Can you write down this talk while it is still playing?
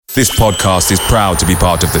This podcast is proud to be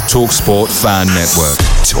part of the TalkSport Fan Network.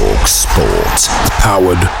 TalkSport.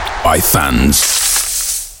 Powered by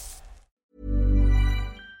fans.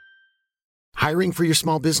 Hiring for your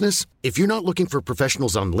small business? If you're not looking for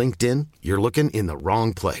professionals on LinkedIn, you're looking in the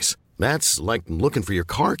wrong place. That's like looking for your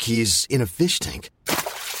car keys in a fish tank.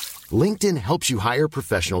 LinkedIn helps you hire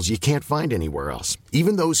professionals you can't find anywhere else,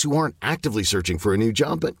 even those who aren't actively searching for a new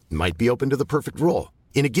job but might be open to the perfect role.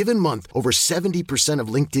 In a given month, over 70% of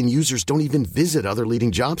LinkedIn users don't even visit other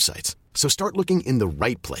leading job sites. So start looking in the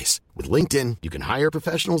right place. With LinkedIn, you can hire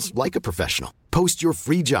professionals like a professional. Post your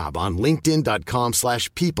free job on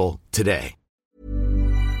linkedin.com/people today.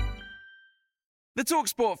 The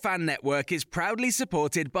TalkSport Fan Network is proudly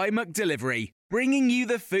supported by McDelivery, bringing you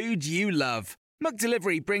the food you love.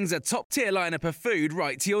 McDelivery brings a top-tier lineup of food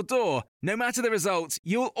right to your door. No matter the result,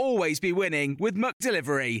 you'll always be winning with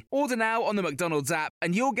McDelivery. Order now on the McDonald's app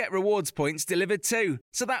and you'll get rewards points delivered too.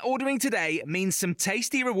 So that ordering today means some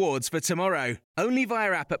tasty rewards for tomorrow. Only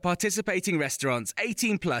via app at participating restaurants.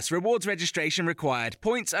 18 plus. Rewards registration required.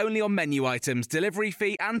 Points only on menu items. Delivery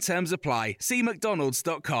fee and terms apply. See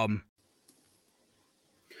mcdonalds.com.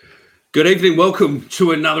 Good evening. Welcome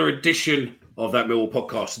to another edition of that Millwall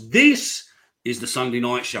podcast. This is the Sunday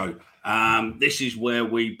night show. This is where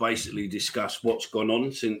we basically discuss what's gone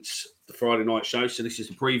on since the Friday night show. So this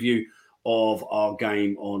is a preview of our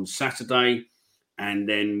game on Saturday. And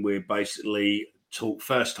then we're basically talk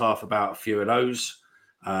first half about a few of those,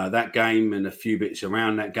 that game and a few bits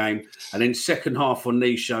around that game. And then second half on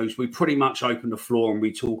these shows, we pretty much open the floor and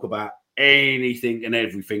we talk about anything and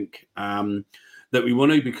everything that we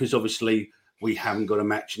want to, because obviously we haven't got a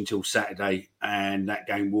match until Saturday and that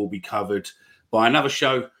game will be covered by another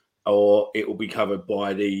show, or it will be covered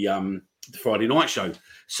by the Friday night show.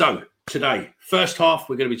 So today, first half,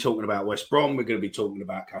 we're going to be talking about West Brom. We're going to be talking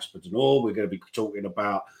about Casper De Norre. We're going to be talking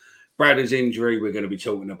about Bradley's injury. We're going to be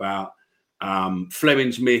talking about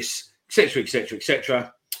Fleming's miss, etc., etc.,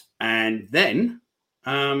 etc. And then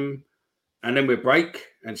we break.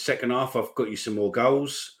 And second half, I've got you some more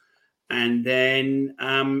goals. And then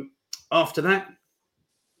after that,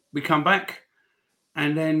 we come back.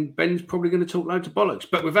 And then Ben's probably going to talk loads of bollocks.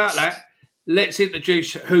 But without that, let's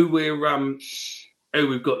introduce who we've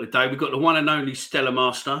got today. We've got the one and only Stellar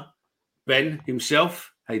Master, Ben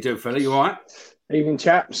himself. How you doing, fella? You all right? Evening,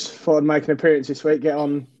 chaps. Thought I'd make an appearance this week. Get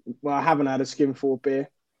on. Well, I haven't had a skinful of beer.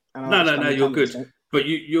 No, you're good. But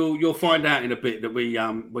you'll find out in a bit that we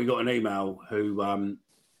got an email who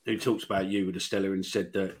talks about you with the Stellar and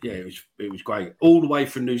said that it was great all the way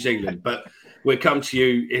from New Zealand. But we'll come to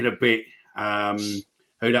you in a bit.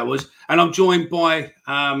 Who that was, and I'm joined by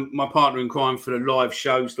my partner in crime for the live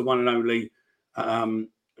shows, the one and only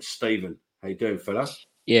Stephen. How you doing, fella?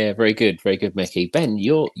 Yeah, very good, Mickey. Ben,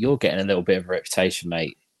 you're getting a little bit of a reputation,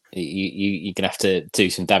 mate. You're gonna have to do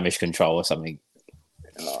some damage control or something.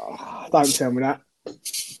 Oh, don't tell me that.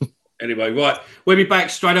 Anyway, right, we'll be back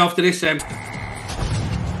straight after this, then.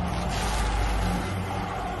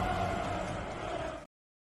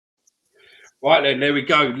 Right then, there we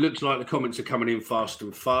go. Looks like the comments are coming in fast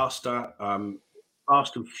and faster.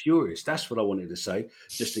 Fast and furious. That's what I wanted to say,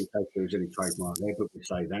 just in case there was any trademark there, but we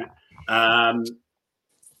say that.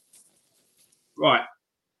 Right.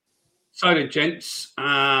 So then, gents,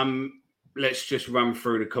 let's just run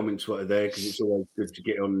through the comments what are there, because it's always good to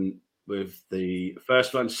get on with the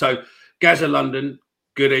first one. So, Gaza London,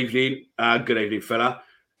 good evening. Good evening, fella.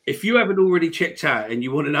 If you haven't already checked out and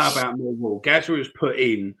you want to know about Millwall, Gaza has put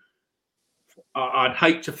in, I'd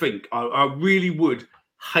hate to think, I really would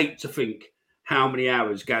hate to think how many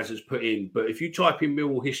hours Gaz has put in. But if you type in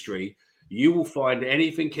Millwall history, you will find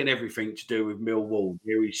anything and everything to do with Millwall.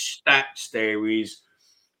 There is stats, there is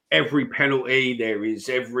every penalty, there is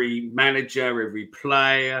every manager, every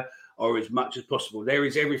player, or as much as possible. There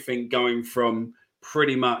is everything going from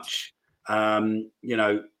pretty much,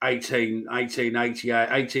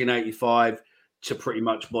 1885 to pretty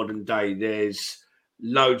much modern day. There's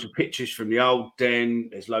loads of pictures from the old den.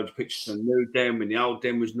 There's loads of pictures from the new den when the old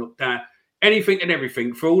den was knocked down. Anything and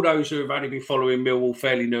everything. For all those who have only been following Millwall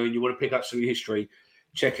fairly new and you want to pick up some history,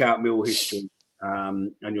 check out Millwall history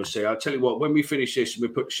and you'll see. I'll tell you what, when we finish this and we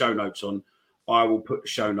put the show notes on, I will put the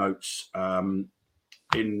show notes in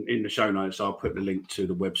the show notes. I'll put the link to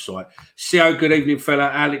the website. Sio, good evening, fella.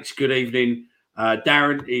 Alex, good evening.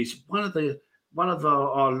 Darren is one of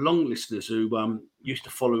our long listeners who used to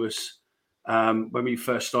follow us when we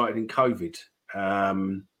first started in COVID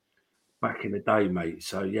back in the day, mate.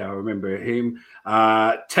 So, yeah, I remember him.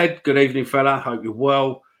 Ted, good evening, fella. Hope you're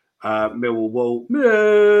well. Millwall.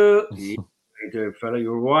 How you doing, fella?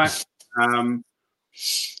 You all right?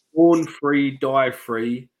 Born free, die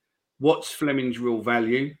free. what's Fleming's real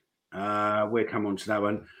value? We'll come on to that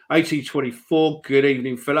one. 8024, good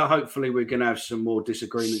evening, fella. Hopefully we're going to have some more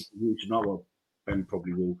disagreements with you tonight. Well, Ben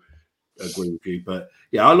probably will agree with you. But,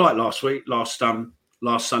 yeah, I like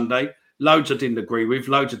last Sunday. Loads I didn't agree with,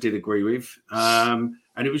 loads I did agree with. And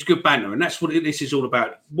it was good banter. And that's what this is all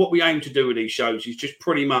about. What we aim to do with these shows is just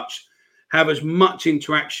pretty much have as much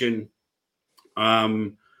interaction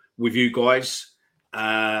with you guys.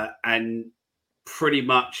 And pretty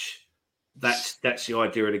much that's the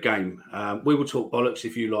idea of the game. We will talk bollocks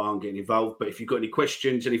if you aren't getting involved. But if you've got any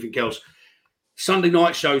questions, anything else, Sunday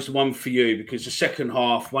night show's the one for you, because the second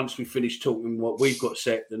half, once we finish talking what we've got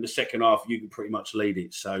set, then the second half you can pretty much lead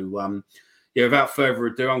it. So, without further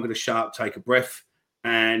ado, I'm going to shut up, take a breath.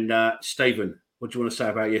 And Stephen, what do you want to say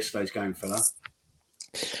about yesterday's game, fella?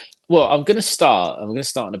 Well, I'm going to start in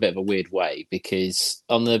a bit of a weird way, because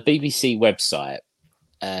on the BBC website,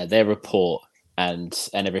 their report and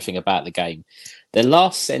everything about the game, their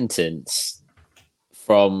last sentence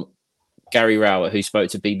from Gary Rowett, who spoke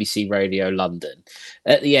to BBC Radio London,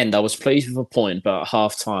 at the end, I was pleased with a point, but at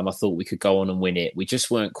half time, I thought we could go on and win it. We just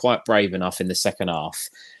weren't quite brave enough in the second half.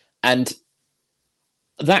 And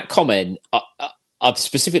that comment, I'd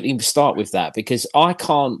specifically start with that, because I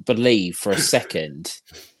can't believe for a second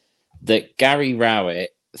that Gary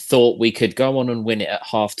Rowett thought we could go on and win it at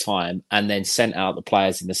half time and then sent out the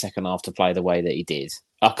players in the second half to play the way that he did.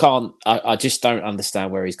 I just don't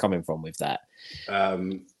understand where he's coming from with that.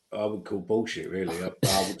 I would call bullshit, really. I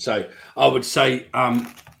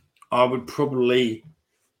would probably,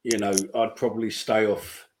 I'd probably stay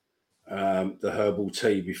off the herbal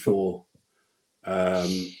tea before,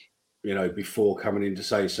 before coming in to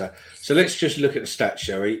say so. So let's just look at the stats,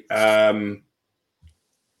 shall we?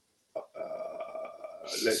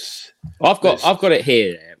 I've got it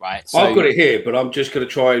here, right? So, I've got it here, but I'm just going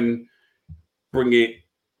to try and bring it.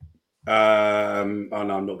 I'm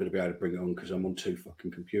not going to be able to bring it on because I'm on two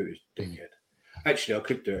fucking computers, dickhead. Actually, I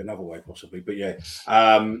could do it another way possibly, but yeah.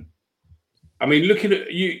 I mean, looking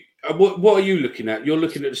at you, what are you looking at? You're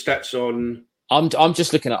looking at the stats on. I'm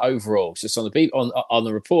just looking at overall, just on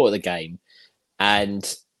the report of the game,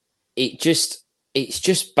 and it's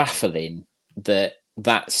just baffling that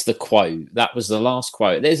that's the quote. That was the last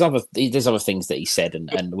quote. There's other things that he said,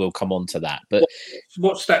 and we'll come on to that. But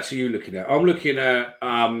what stats are you looking at? I'm looking at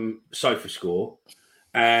SofaScore,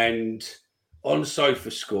 and on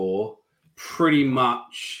SofaScore, pretty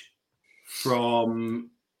much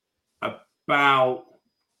from about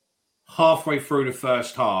halfway through the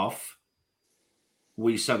first half,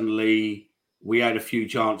 we had a few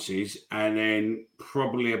chances, and then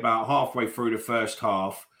probably about halfway through the first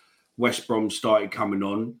half, West Brom started coming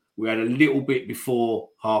on. We had a little bit before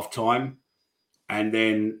half time, and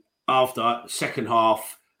then after second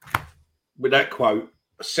half, with that quote,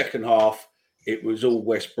 second half, it was all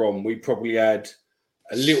West Brom. We probably had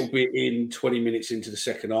a little bit in 20 minutes into the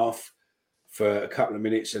second half for a couple of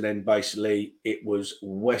minutes, and then basically it was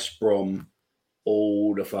West Brom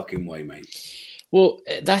all the fucking way, mate. Well,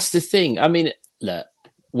 that's the thing. I mean, look,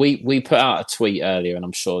 we put out a tweet earlier, and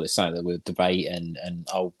I'm sure it's something that we'll debate, and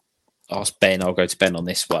I'll ask Ben, I'll go to Ben on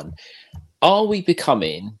this one. Are we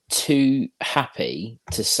becoming too happy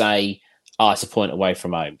to say, it's a point away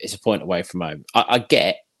from home? It's a point away from home. I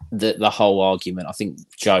get the whole argument. I think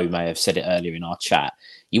Joe may have said it earlier in our chat.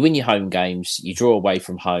 You win your home games, you draw away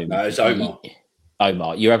from home. No, it's Omar.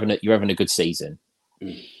 Omar, you're having a good season.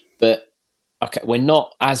 But okay, we're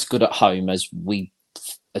not as good at home as we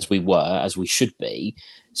should be.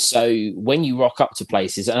 So when you rock up to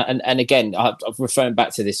places, and again, I'm referring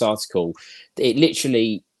back to this article, it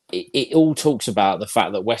literally it all talks about the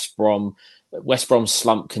fact that West Brom's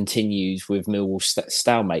slump continues with Millwall's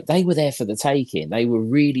stalemate. They were there for the taking. They were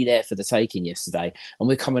really there for the taking yesterday, and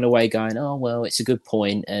we're coming away going, "Oh well, it's a good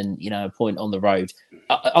point, and a point on the road."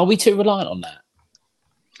 Are we too reliant on that?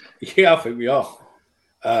 Yeah, I think we are.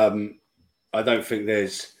 I don't think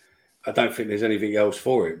there's anything else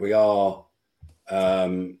for it. We are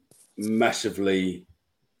massively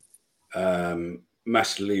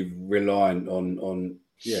reliant on.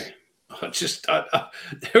 Yeah,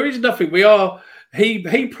 there is nothing. We are.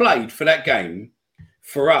 He played for that game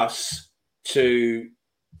for us to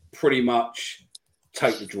pretty much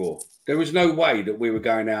take the draw. There was no way that we were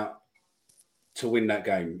going out to win that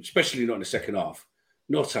game, especially not in the second half.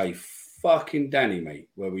 Not a fucking Danny, mate,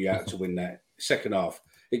 were we out to win that second half.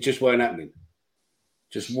 It just weren't happening.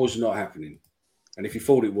 Just was not happening. And if you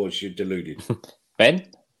thought it was, you're deluded. Ben?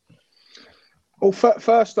 Well,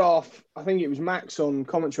 first off, I think it was Max on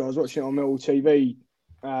commentary. I was watching it on Millwall TV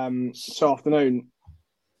this afternoon.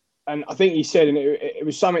 And I think he said, and it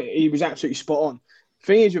was something, he was absolutely spot on.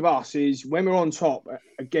 thing is with us is when we're on top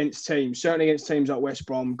against teams, certainly against teams like West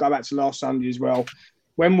Brom, go back to last Sunday as well,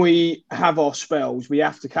 when we have our spells, we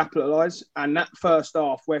have to capitalise. And that first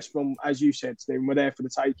half, West Brom, as you said, Stephen, were there for the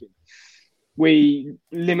taking. We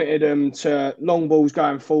limited them to long balls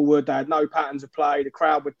going forward. They had no patterns of play. The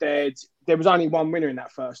crowd were dead. There was only one winner in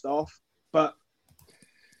that first half. But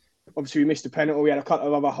obviously we missed a penalty. We had a couple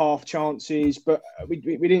of other half chances. But we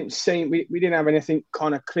didn't have anything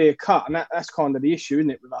kind of clear cut. And that's kind of the issue,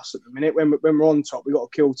 isn't it, with us at the minute? When we're on top, we've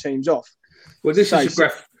got to kill teams off. Well, this is a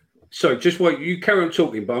graphic. Sorry, just wait. You carry on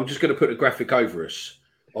talking, but I'm just going to put a graphic over us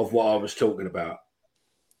of what I was talking about.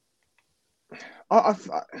 I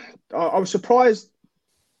was surprised.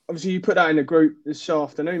 Obviously, you put that in the group this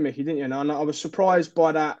afternoon, Mickey, didn't you? And I was surprised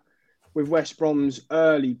by that with West Brom's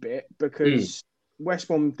early bit because West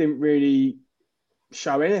Brom didn't really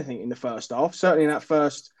show anything in the first half. Certainly in that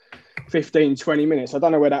first 15, 20 minutes. I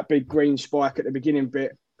don't know where that big green spike at the beginning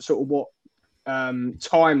bit, sort of what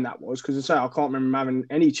time that was, because I can't remember having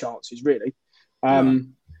any chances really. But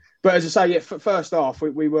as I say, for first half,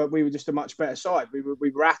 we were just a much better side.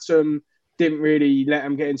 We were at them. Didn't really let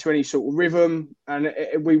them get into any sort of rhythm, and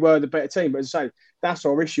we were the better team. But as I say, that's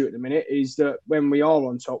our issue at the minute, is that when we are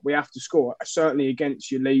on top, we have to score. Certainly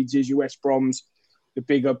against your Leeds, your West Broms, the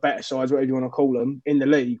bigger, better sides, whatever you want to call them, in the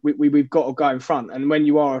league, we've got to go in front. And when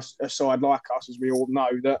you are a side like us, as we all know,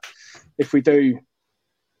 that if we do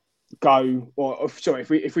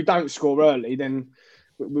if we don't score early, then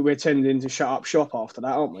we're tending to shut up shop after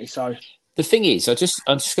that, aren't we? So. The thing is, I'm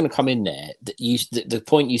just going to come in there. The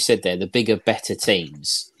point you said there, the bigger, better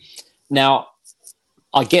teams. Now,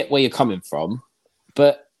 I get where you're coming from,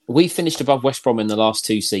 but we finished above West Brom in the last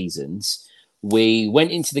 2 seasons. We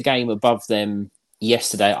went into the game above them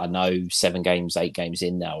yesterday. I know 7 games, 8 games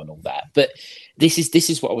in now and all that, but this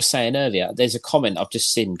is what I was saying earlier. There's a comment I've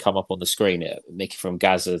just seen come up on the screen, Mickey from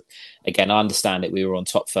Gaza. Again, I understand it. We were on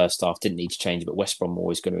top first half, didn't need to change, but West Brom were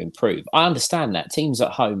always going to improve. I understand that teams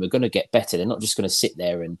at home are going to get better. They're not just going to sit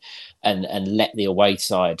there and let the away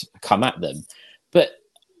side come at them. But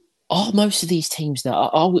are most of these teams now,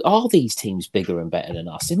 are these teams bigger and better than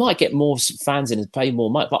us? They might get more fans in and pay more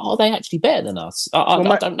money, but are they actually better than us? I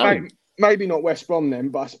don't know. Maybe not West Brom then,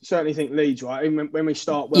 but I certainly think Leeds, right? Even when we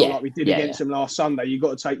start well, like we did against them last Sunday, you've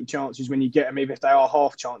got to take your chances when you get them, even if they are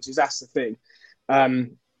half chances. That's the thing.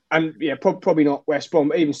 Probably not West Brom,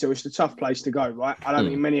 but even still, it's a tough place to go, right? I don't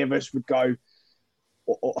think many of us would go.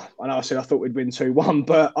 I know I said I thought we'd win 2-1,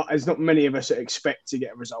 but there's not many of us that expect to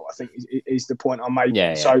get a result, I think, is the point I'm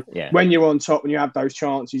making. When you're on top and you have those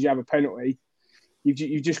chances, you have a penalty,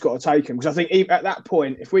 you've just got to take them. Because I think at that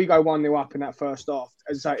point, if we go 1-0 up in that first half,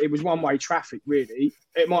 as I say, it was one-way traffic, really.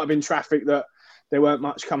 It might have been traffic that there weren't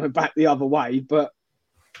much coming back the other way. But,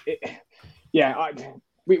 we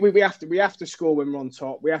have to score when we're on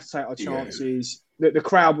top. We have to take our chances. Yeah. The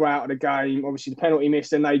crowd were out of the game. Obviously, the penalty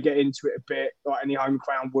missed, and they get into it a bit, like any home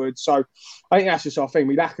crowd would. So I think that's just our thing.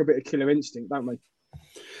 We lack a bit of killer instinct, don't we?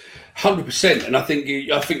 100%. And I think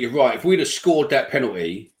you're right. If we'd have scored that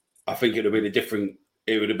penalty, I think it would have been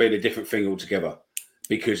a different thing altogether,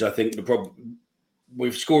 because I think the problem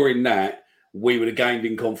with scoring that, we would have gained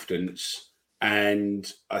in confidence, and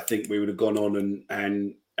I think we would have gone on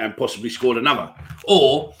and possibly scored another.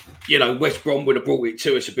 Or, West Brom would have brought it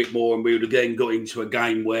to us a bit more, and we would have then got into a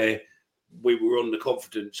game where we were on the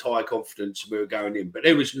high confidence, and we were going in. But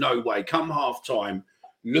there was no way. Come half time,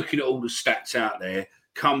 looking at all the stats out there,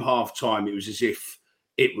 come half time, it was as if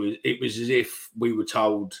we were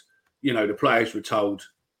told. The players were told,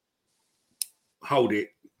 hold it,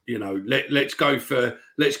 let's go for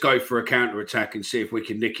a counter attack and see if we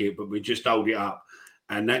can nick it, but we just hold it up,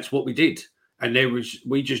 and that's what we did. And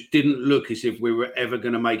we just didn't look as if we were ever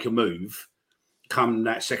going to make a move. Come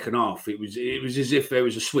that second half, it was as if there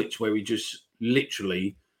was a switch where we just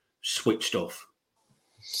literally switched off.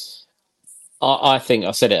 I think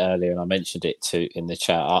I said it earlier, and I mentioned it too in the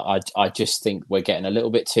chat. I just think we're getting a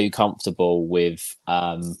little bit too comfortable with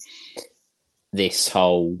this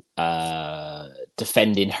whole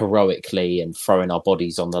defending heroically and throwing our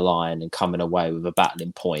bodies on the line and coming away with a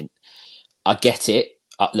battling point. I get it.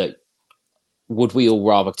 Look, would we all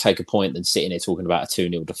rather take a point than sitting here talking about a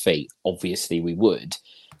 2-0 defeat? Obviously, we would.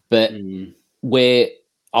 But where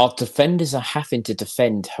our defenders are having to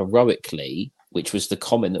defend heroically, which was the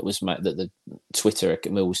comment that was made that the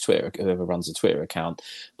Millwall's Twitter, whoever runs the Twitter account,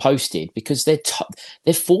 posted, because they're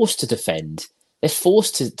forced to defend. They're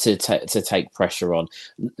forced to take pressure on.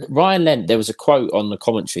 Ryan Leonard, there was a quote on the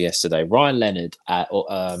commentary yesterday. Ryan Leonard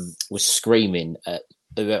was screaming at,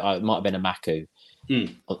 it might have been a Maku.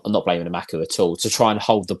 I'm not blaming Amaku at all, to try and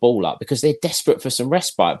hold the ball up because they're desperate for some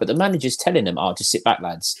respite. But the manager's telling them, "Oh, just sit back,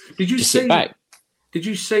 lads. Sit back." Did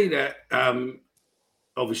you see that?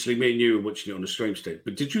 Obviously, me and you were watching it on the stream, Steve.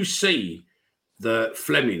 But did you see that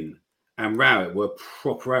Fleming and Rowett were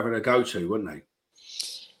proper having a go-to, weren't they?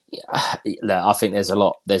 Yeah, I think there's a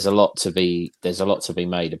lot to be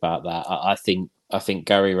made about that. I think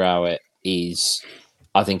Gary Rowett is.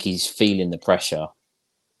 I think he's feeling the pressure.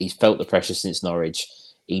 He's felt the pressure since Norwich.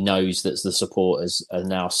 He knows that the supporters are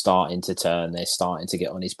now starting to turn. They're starting to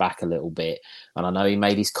get on his back a little bit. And I know he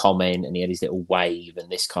made his comment and he had his little wave and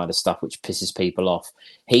this kind of stuff, which pisses people off.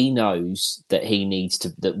 He knows that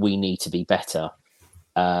we need to be better.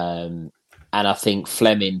 And I think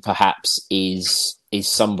Fleming perhaps is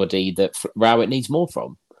somebody that Rowett needs more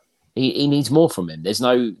from. He needs more from him. There's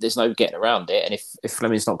no getting around it. And if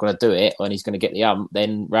Fleming's not going to do it and he's going to get the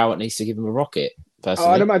then Rowett needs to give him a rocket.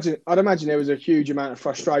 Personally. I'd imagine there was a huge amount of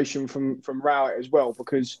frustration from Rowett as well,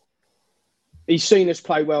 because he's seen us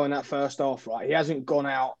play well in that first half, right? He hasn't gone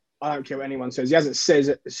out. I don't care what anyone says. He hasn't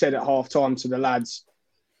said at half time to the lads,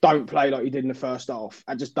 don't play like you did in the first half.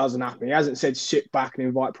 That just doesn't happen. He hasn't said sit back and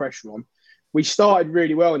invite pressure on. We started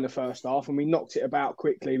really well in the first half and we knocked it about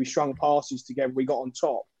quickly. We strung passes together. We got on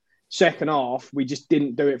top. Second half, we just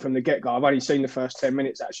didn't do it from the get-go. I've only seen the first 10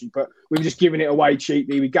 minutes, actually, but we were just giving it away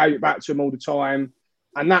cheaply. We gave it back to them all the time,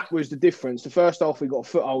 and that was the difference. The first half, we got a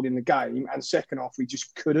foothold in the game, and second half, we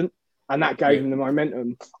just couldn't, and that gave them the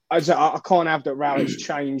momentum. I can't have that Rowett's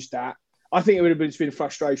changed that. I think it would have just been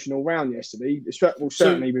frustration all round yesterday.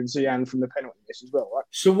 Certainly with Zian from the penalty miss as well, right?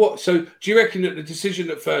 So do you reckon that the decision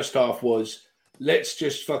at first half was, let's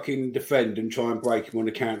just fucking defend and try and break him on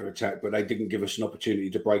the counter-attack, but they didn't give us an opportunity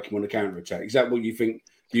to break him on the counter-attack? Is that what you think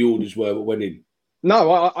the orders were that went in?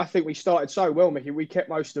 No, I think we started so well, Mickey. We kept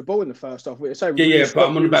most of the ball in the first half. But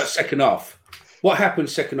I'm on about second half. What happened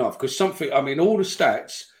second half? Because all the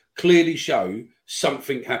stats clearly show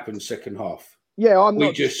something happened second half. Yeah, I'm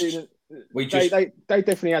not they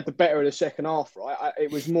definitely had the better of the second half, right?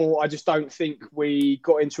 It was more, I just don't think we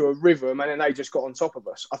got into a rhythm and then they just got on top of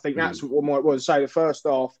us. I think that's what it was. Say the first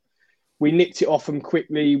half, we nicked it off them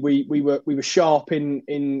quickly. We were sharp in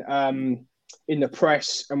the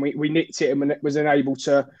press and we nicked it and was then able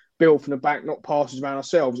to build from the back, not passes around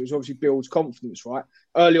ourselves. It was obviously builds confidence, right?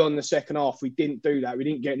 Early on in the second half, we didn't do that. We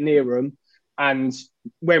didn't get near them. And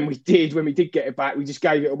when we did get it back, we just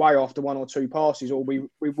gave it away after one or two passes, or we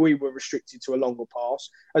were restricted to a longer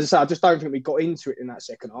pass. As I say, I just don't think we got into it in that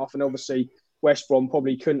second half. And obviously, West Brom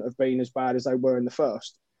probably couldn't have been as bad as they were in the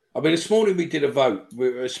first. I mean, this morning we did a vote.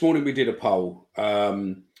 This morning we did a poll.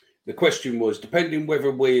 The question was, depending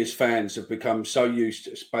whether we as fans have become so used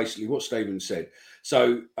to, basically what Stephen said.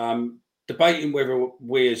 So debating whether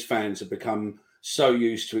we as fans have become so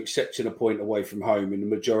used to accepting a point away from home in the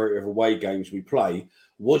majority of away games we play,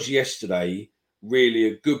 was yesterday really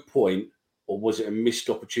a good point, or was it a missed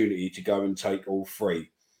opportunity to go and take all three?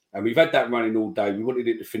 And we've had that running all day. We wanted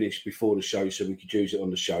it to finish before the show so we could use it on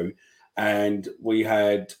the show. And we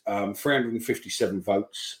had 357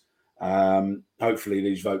 votes. Hopefully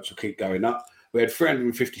these votes will keep going up. We had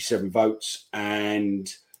 357 votes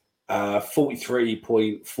and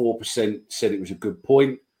 43.4% said it was a good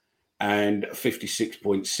point, and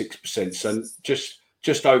 56.6%. So just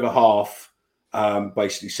over half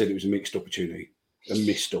basically said it was a missed opportunity.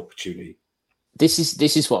 This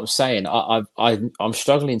is what I'm saying. I'm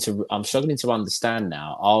struggling to understand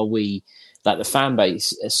now. Are we, like, the fan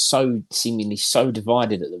base is seemingly so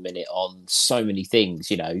divided at the minute on so many things?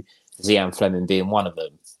 You know, Zian Fleming being one of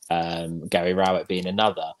them, Gary Rowett being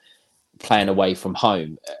another, playing away from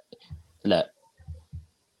home. Look,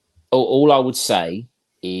 all I would say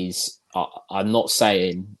is I'm not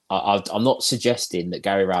suggesting that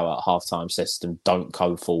Gary Rowett at halftime says to them, don't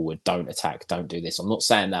go forward, don't attack, don't do this. I'm not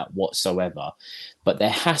saying that whatsoever, but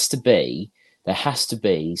there has to be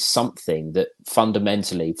something that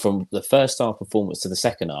fundamentally, from the first half performance to the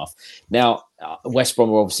second half. Now, West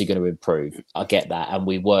Brom are obviously going to improve. I get that, and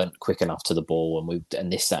we weren't quick enough to the ball,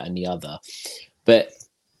 and this, that, and the other. But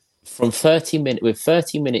with 30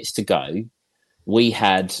 minutes to go, we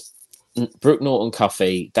had Brooke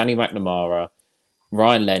Norton-Cuffy, Danny McNamara,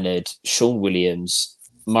 Ryan Leonard, Sean Williams,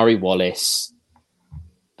 Murray Wallace,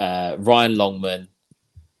 Ryan Longman,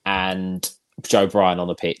 and Joe Bryan on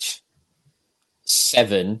the pitch.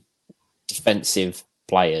 7 defensive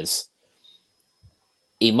players.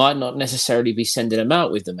 He might not necessarily be sending them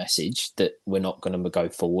out with the message that we're not going to go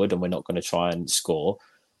forward and we're not going to try and score.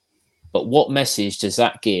 But what message does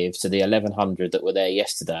that give to the 1,100 that were there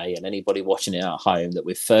yesterday and anybody watching it at home, that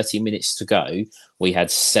with 30 minutes to go, we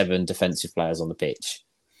had 7 defensive players on the pitch?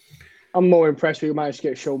 I'm more impressed we managed to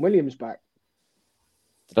get Sean Williams back.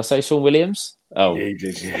 Did I say Sean Williams? Oh, Yeah, you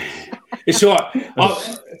did. Yeah. It's all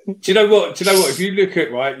right. Do you know what? If you look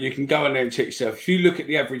at you can go on there and check yourself. If you look at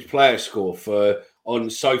the average player score on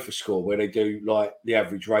SofaScore, where they do like the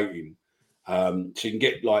average rating, so you can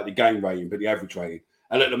get like the game rating, but the average rating.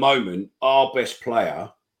 And at the moment, our best player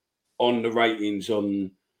on the ratings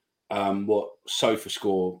on what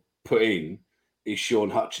SofaScore put in is Sean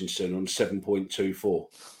Hutchinson on 7.24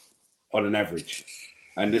 on an average.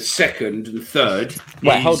 And the second and third.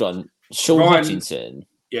 Wait, hold on. Sean Hutchinson.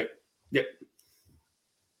 Yep.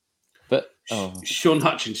 But Sean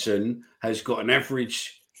Hutchinson has got an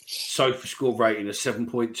average SofaScore rating of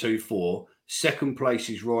 7.24. Second place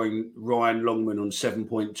is Ryan Longman on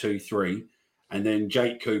 7.23. And then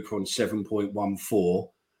Jake Cooper on 7.14.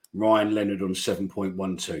 Ryan Leonard on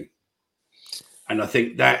 7.12. And I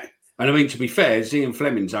think that, and I mean, to be fair, Ian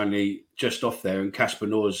Fleming's only just off there and Casper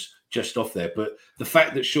Nor's just off there. But the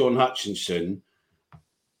fact that Sean Hutchinson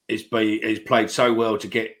has played so well to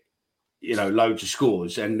get, loads of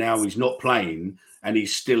scores, and now he's not playing and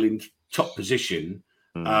he's still in top position,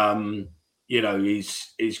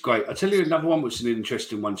 he's great. I'll tell you another one which is an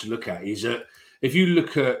interesting one to look at is that if you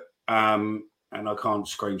look at, and I can't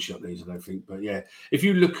screenshot these, I don't think, but yeah, if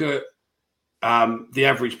you look at the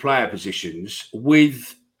average player positions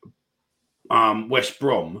with West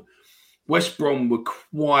Brom were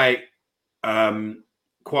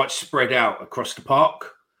quite spread out across the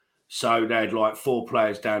park. So they had like 4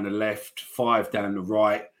 players down the left, 5 down the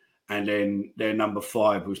right, and then their number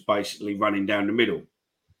 5 was basically running down the middle.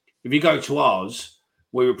 If you go to ours,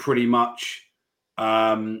 we were pretty much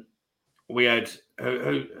we had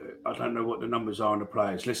I don't know what the numbers are on the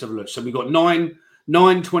players. Let's have a look. So we got 9,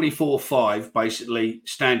 24, 5 basically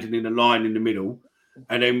standing in a line in the middle.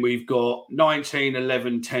 And then we've got 19,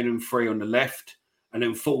 11, 10 and 3 on the left. And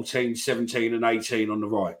then 14, 17 and 18 on the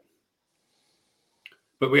right.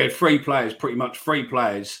 But we had 3 players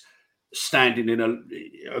standing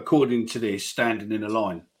according to this, standing in a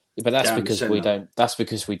line. But that's because we don't. That's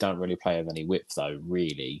because we don't really play with any width, though.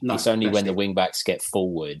 Really, no, it's only when the wing backs get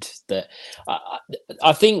forward that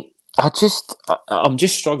I think I'm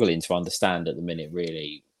just struggling to understand at the minute,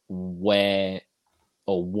 really, where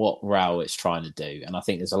or what Raul is trying to do. And I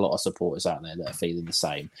think there's a lot of supporters out there that are feeling the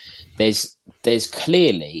same. There's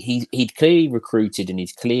clearly he'd clearly recruited and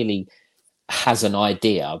he's clearly has an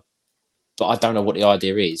idea, but I don't know what the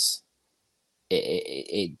idea is.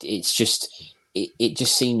 It's just. It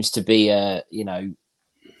just seems to be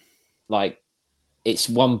like it's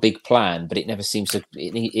one big plan, but it never seems to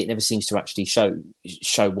actually show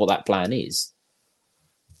what that plan is.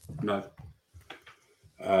 No.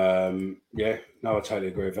 I totally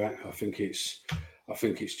agree with that. I think it's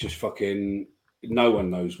just fucking no one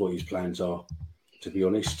knows what his plans are, to be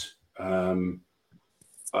honest. I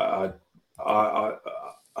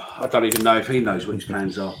don't even know if he knows what his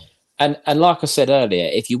plans are. And like I said earlier,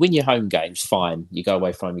 if you win your home games, fine. You go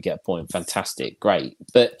away from home, you get a point. Fantastic. Great.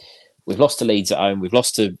 But we've lost to Leeds at home. We've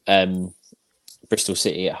lost to Bristol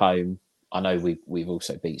City at home. I know we've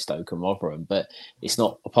also beat Stoke and Rotherham, but it's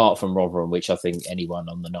not apart from Rotherham, which I think anyone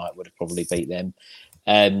on the night would have probably beat them.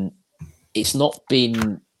 It's not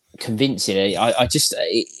been convincing. I'm just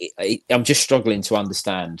struggling to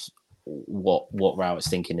understand what Rowett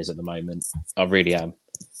thinking is at the moment. I really am.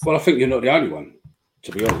 Well, I think you're not the only one,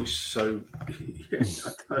 to be honest. So, yeah,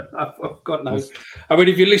 I've got no... I mean,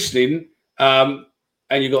 if you're listening and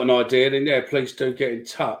you've got an idea, then, yeah, please do get in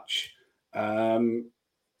touch and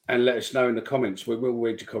let us know in the comments. We will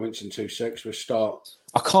read the comments in 2 seconds. We'll start...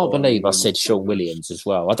 I can't believe I said Sean Williams as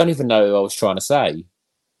well. I don't even know who I was trying to say.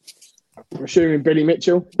 I'm assuming Billy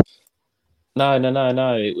Mitchell? No.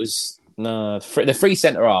 It was... No, the 3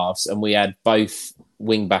 centre-halves, and we had both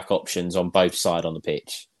wing-back options on both sides on the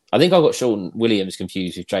pitch. I think I got Sean Williams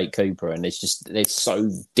confused with Jake Cooper, and they're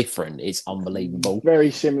so different. It's unbelievable.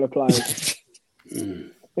 Very similar players.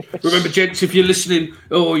 Remember, gents, if you're listening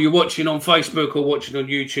or you're watching on Facebook or watching on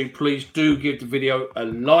YouTube, please do give the video a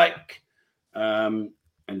like and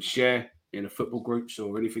share in the football groups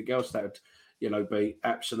or anything else. That would, be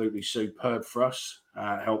absolutely superb for us.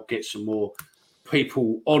 Help get some more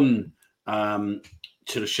people on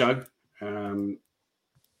to the show. And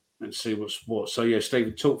see what's what. So yeah,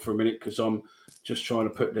 Stephen, talk for a minute because I'm just trying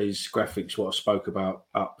to put these graphics what I spoke about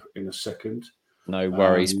up in a second. No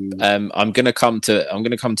worries. I'm going to come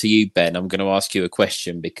to you, Ben. I'm going to ask you a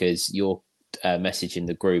question because your message in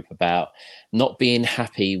the group about not being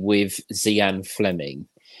happy with Zian Fleming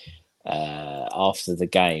after the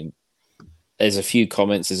game. There's a few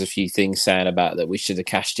comments. There's a few things saying about that we should have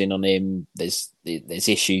cashed in on him. There's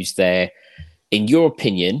issues there. In your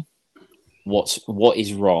opinion, what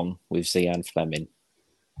is wrong with Zian Fleming?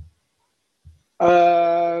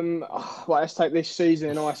 Well, let's take this season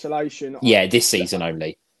in isolation. Yeah, this season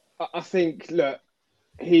only. I think, look,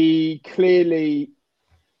 he clearly,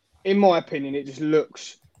 in my opinion, it just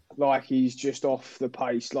looks like he's just off the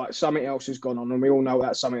pace. Like something else has gone on, and we all know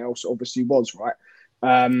that something else obviously was, right?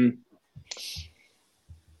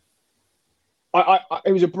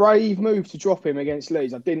 It was a brave move to drop him against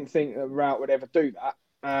Leeds. I didn't think that Rout would ever do that.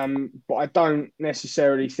 But I don't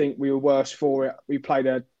necessarily think we were worse for it. We played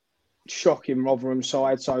a shocking Rotherham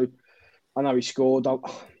side, so I know he scored.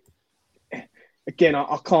 Again,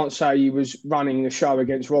 I can't say he was running the show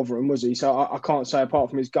against Rotherham, was he? So I can't say apart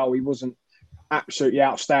from his goal, he wasn't absolutely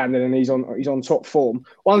outstanding, and he's on top form.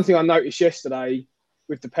 One thing I noticed yesterday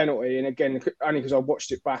with the penalty, and again, only because I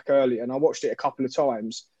watched it back earlier, and I watched it a couple of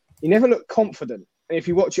times, he never looked confident. And if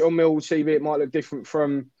you watch it on Millwall TV, it might look different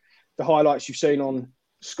from the highlights you've seen on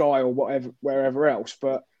Sky or whatever, wherever else.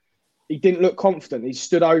 But he didn't look confident. He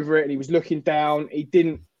stood over it and he was looking down. He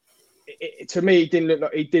didn't. To me, he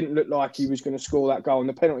didn't look like he was going to score that goal. And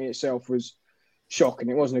the penalty itself was shocking.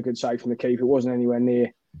 It wasn't a good save from the keeper. It wasn't anywhere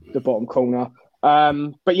near the bottom corner.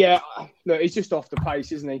 But yeah, look, he's just off the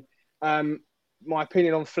pace, isn't he? My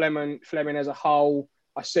opinion on Fleming as a whole,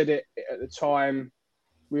 I said it at the time.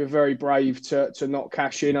 We were very brave to not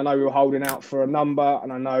cash in. I know we were holding out for a number,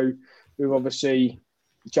 and I know we were obviously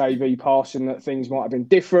JV passing that things might have been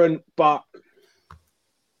different. But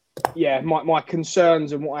yeah, my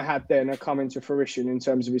concerns and what I had then are coming to fruition in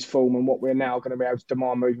terms of his form and what we're now going to be able to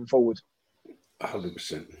demand moving forward.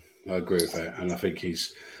 100%. I agree with that. And I think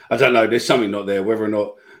I don't know, there's something not there, whether or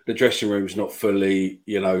not the dressing room's not fully,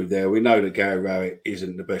 there. We know that Gary Rowett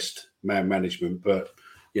isn't the best man management, but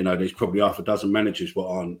there's probably half a dozen managers what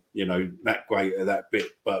aren't, that great at that bit,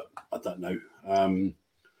 but I don't know.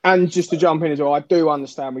 And just to jump in as well, I do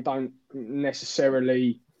understand we don't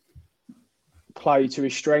necessarily play to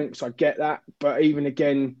his strengths. I get that. But even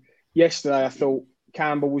again, yesterday, I thought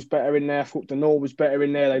Campbell was better in there. I thought Denor was better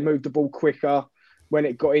in there. They moved the ball quicker. When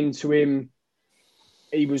it got into him,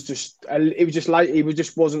 it was just late. He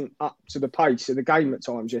just wasn't up to the pace of the game at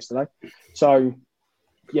times yesterday. So,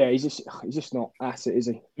 yeah, he's just not at it, is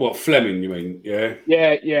he? What, Fleming, you mean? Yeah?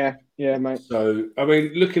 Yeah, mate. So, I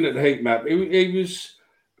mean, looking at the heat map, he was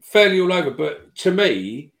fairly all over. But to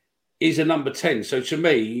me, he's a number 10. So, to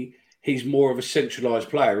me, he's more of a centralised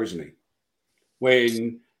player, isn't he?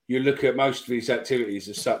 When you look at most of his activities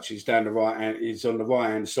as such, he's on the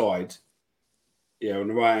right-hand side. Yeah, on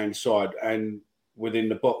the right-hand side. And within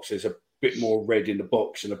the box, there's a bit more red in the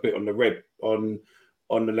box and a bit on the red on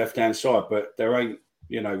the left-hand side. But there ain't,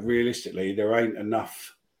 realistically, there ain't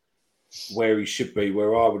enough where he should be,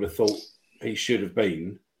 where I would have thought he should have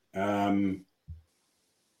been,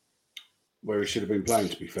 where he should have been playing,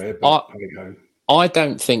 to be fair. But I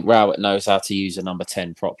don't think Rowett knows how to use a number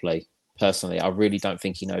 10 properly. Personally, I really don't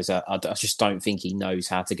think he knows that. I just don't think he knows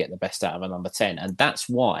how to get the best out of a number 10. And that's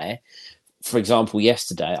why, for example,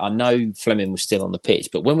 yesterday, I know Fleming was still on the pitch,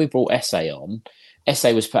 but when we brought Essay on,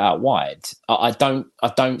 Essay was put out wide. I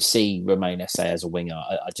don't see Romain Essay as a winger.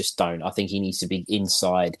 I just don't. I think he needs to be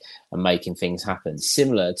inside and making things happen,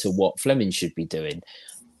 similar to what Fleming should be doing.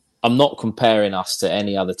 I'm not comparing us to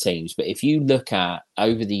any other teams, but if you look at,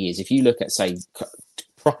 over the years, say,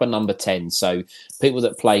 proper number 10, so people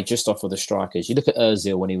that play just off of the strikers, you look at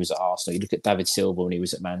Ozil when he was at Arsenal, you look at David Silva when he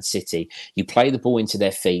was at Man City, you play the ball into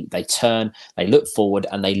their feet, they turn, they look forward,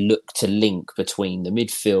 and they look to link between the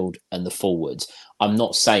midfield and the forwards. I'm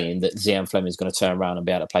not saying that Zian Fleming is going to turn around and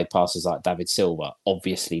be able to play passes like David Silva,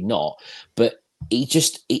 obviously not, but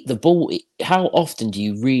the ball, how often do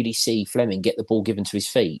you really see Fleming get the ball given to his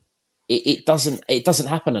feet? It doesn't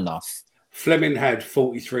happen enough. Fleming had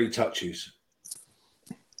 43 touches.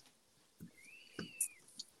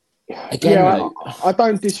 Again, I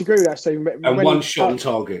don't disagree with that, Stephen. And one shot on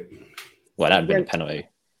target. Well, that would have been a penalty.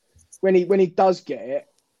 When he does get it,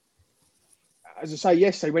 as I say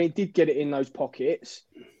yesterday, when he did get it in those pockets,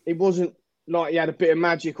 it wasn't like he had a bit of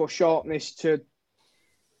magic or sharpness to.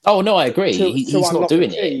 Oh no, I agree. He's not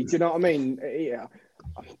doing it. Do you know what I mean? Yeah,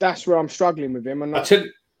 that's where I'm struggling with him. And I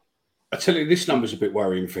tell you, this number's a bit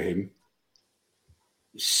worrying for him.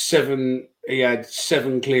 He had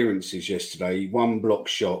 7 clearances yesterday, 1 block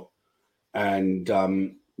shot, and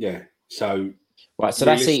so right. So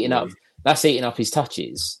that's eating up his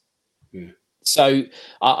touches. Yeah. So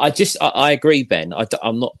I agree, Ben.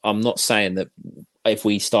 I'm not saying that if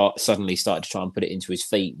we suddenly started to try and put it into his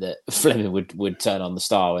feet that Fleming would turn on the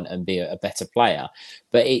star and be a better player,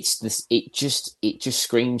 but it just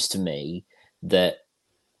screams to me that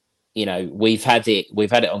we've had it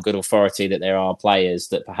on good authority that there are players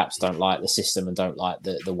that perhaps don't like the system and don't like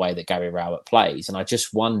the way that Gary Rowett plays. And I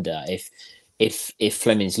just wonder if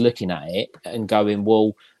Fleming's looking at it and going,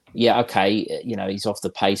 well, yeah, okay, he's off the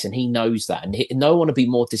pace and he knows that. And no one would be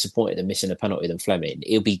more disappointed than missing a penalty than Fleming.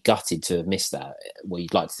 He'll be gutted to have missed that. Well,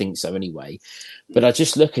 you'd like to think so anyway. But I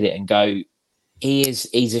just look at it and go,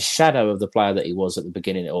 he's a shadow of the player that he was at the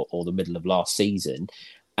beginning or the middle of last season.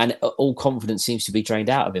 And all confidence seems to be drained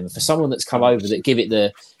out of him. For someone that's come over that give it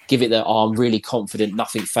the I'm really confident,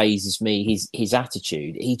 nothing phases me, his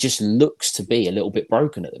attitude, he just looks to be a little bit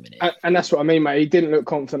broken at the minute. And that's what I mean, mate. He didn't look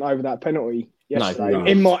confident over that penalty yesterday, no.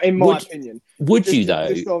 in my opinion. Would you though?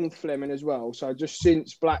 Just on Fleming as well. So just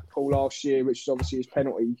since Blackpool last year, which is obviously his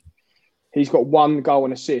penalty, he's got 1 goal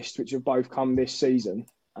and assist, which have both come this season.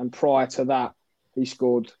 And prior to that, he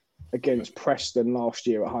scored against Preston last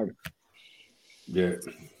year at home. Yeah.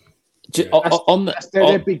 There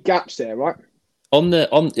are big gaps there, right? On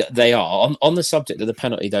the subject of the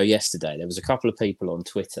penalty though, yesterday there was a couple of people on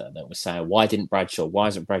Twitter that were saying, why isn't Bradshaw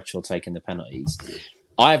taking the penalties?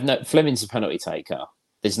 Fleming's a penalty taker.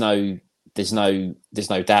 There's no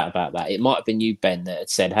doubt about that. It might have been you, Ben, that had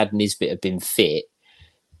said had Nisbet have been fit,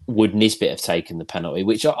 would Nisbet have taken the penalty?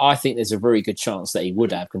 Which I think there's a very good chance that he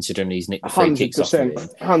would have, considering he's nicked the free kicks off of him.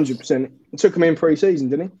 100%. It took him in pre-season,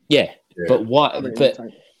 didn't he? Yeah. But why? But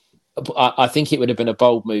I think it would have been a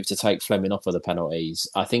bold move to take Fleming off of the penalties.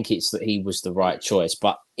 I think it's that he was the right choice.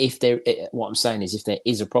 But what I'm saying is, if there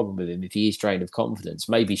is a problem with him, if he is drained of confidence,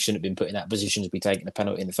 maybe he shouldn't have been put in that position to be taking a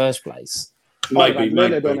penalty in the first place. Maybe.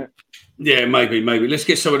 Yeah, maybe. Let's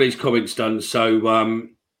get some of these comments done. So,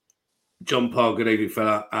 John Parr, good evening,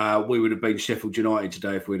 fella. We would have been Sheffield United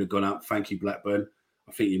today if we'd have gone up. Thank you, Blackburn.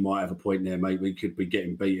 I think you might have a point there, mate. We could be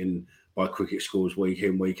getting beaten by cricket scores week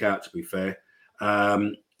in, week out, to be fair.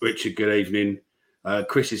 Richard, good evening.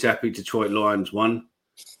 Chris is happy Detroit Lions won.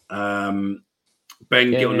 Ben,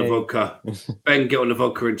 get on the vodka. Ben, get on the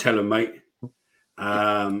vodka and tell him, mate.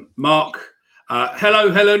 Mark,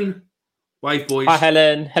 hello, Helen. Wave, boys. Hi,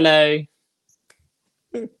 Helen. Hello.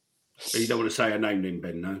 You don't want to say her name then,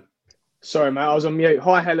 Ben, no? Sorry, mate. I was on mute.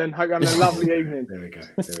 Hi, Helen. Hope you're having a lovely evening. There we go.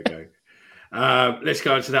 Let's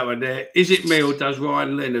go into that one there. Is it me or does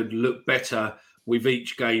Ryan Leonard look better with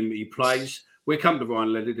each game he plays? We'll come to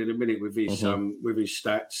Ryan Leonard in a minute with his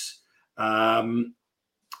stats.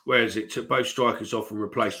 Where is it? Took both strikers off and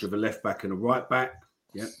replaced with a left back and a right back.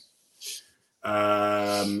 Yeah.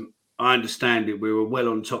 I understand it. We were well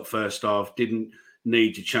on top first half. Didn't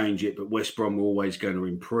need to change it, but West Brom were always going to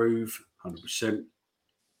improve. 100%.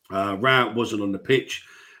 Rowett wasn't on the pitch.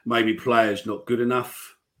 Maybe players not good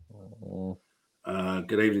enough.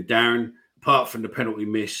 Good evening, Darren. Apart from the penalty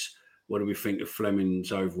miss, what do we think of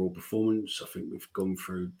Fleming's overall performance? I think we've gone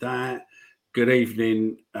through that. Good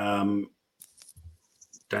evening,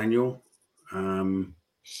 Daniel. I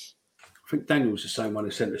think Daniel's the same one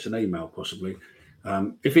who sent us an email, possibly.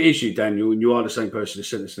 If it is you, Daniel, and you are the same person who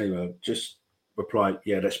sent us an email, just reply,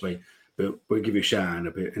 yeah, that's me. But we'll give you a shout out in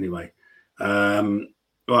a bit anyway.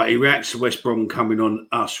 Right, he reacts to West Brom coming on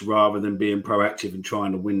us rather than being proactive and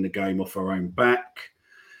trying to win the game off our own back.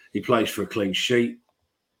 He plays for a clean sheet.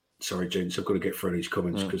 Sorry, gents, I've got to get through these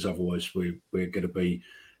comments because otherwise we're going to be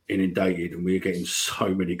inundated, and we're getting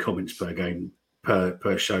so many comments per game,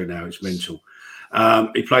 per show now. It's mental.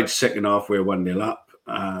 He played the second half. We're 1-0 up.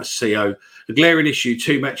 CO. The glaring issue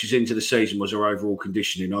 2 matches into the season was our overall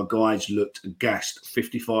conditioning. Our guys looked gassed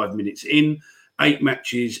 55 minutes in. 8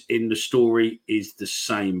 matches in, the story is the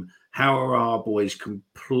same. How are our boys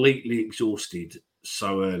completely exhausted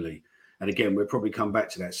so early? And again, we'll probably come back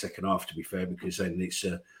to that second half, to be fair, because then it's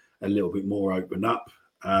a little bit more open up.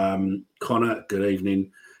 Connor, good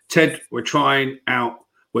evening. Ted, we're crying out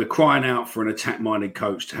for an attack-minded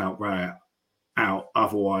coach to help Rowett out.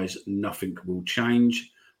 Otherwise, nothing will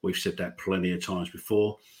change. We've said that plenty of times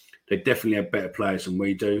before. They definitely have better players than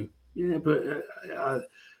we do. Yeah, but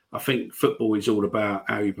I think football is all about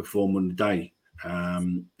how you perform on the day.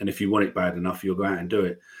 And if you want it bad enough, you'll go out and do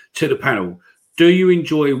it. To the panel, do you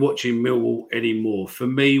enjoy watching Millwall anymore? For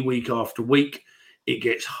me, week after week, it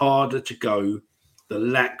gets harder to go. The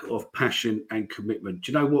lack of passion and commitment.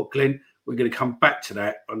 Do you know what, Glenn? We're going to come back to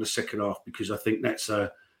that on the second half because I think that's an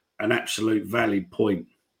absolute valid point.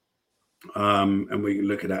 And we can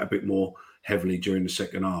look at that a bit more heavily during the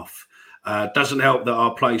second half. Doesn't help that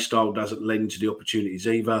our play style doesn't lend to the opportunities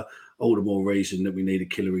either. All the more reason that we need a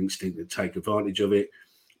killer instinct to take advantage of it.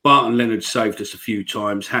 Barton Leonard saved us a few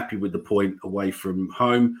times. Happy with the point away from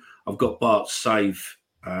home. I've got Bart's save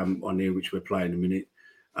on here, which we're playing in a minute.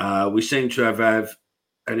 We seem to have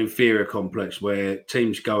an inferior complex where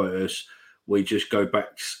teams go at us. we just go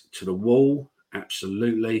back to the wall.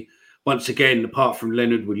 Absolutely. Once again, apart from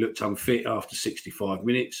Leonard, we looked unfit after 65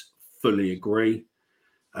 minutes. Fully agree.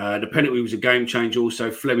 The penalty was a game changer. Also,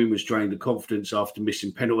 Fleming was drained of confidence after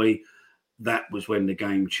missing penalty. That was when the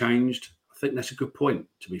game changed. I think that's a good point,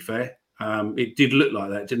 to be fair. It did look like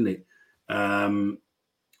that, didn't it? And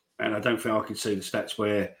I don't think I can see the stats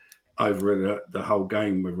where over the whole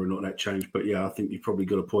game, whether or not that changed. But yeah, I think you've probably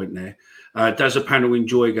got a point there. Does a panel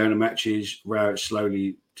enjoy going to matches? Rowett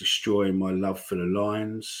slowly destroying my love for the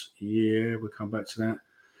Lions. Yeah, we'll come back to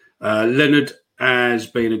that. Leonard has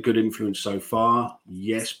been a good influence so far.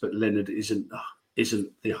 Yes, but Leonard isn't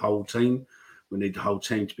the whole team. We need the whole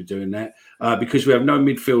team to be doing that. Because we have no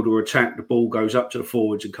midfield or attack, the ball goes up to the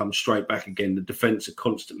forwards and comes straight back again. The defence are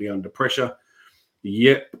constantly under pressure.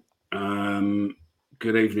 Yep.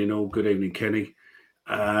 Good evening, all. Good evening, Kenny.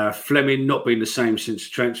 Fleming not being the same since the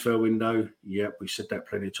transfer window. Yep, we said that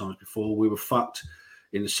plenty of times before. We were fucked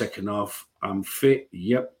in the second half. Unfit.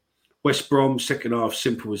 Yep. West Brom, second half,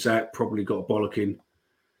 simple as that. Probably got a bollocking.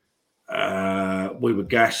 We were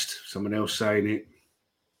gassed. Someone else saying it.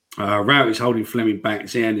 Rowett is holding Fleming back.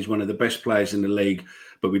 Zian is one of the best players in the league,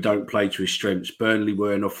 but we don't play to his strengths. Burnley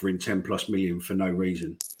weren't offering 10 plus million for no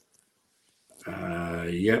reason.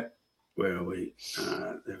 Yep. Where are we?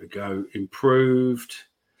 There we go. Improved.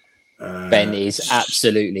 Ben is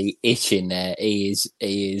absolutely itching there. He's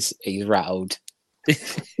rattled.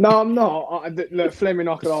 No, I'm not. Look, Fleming,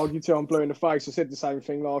 I could argue till I'm blue in the face. I said the same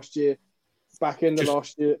thing last year, back in the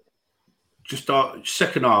last year. Just our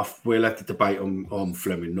second half, we'll have to debate on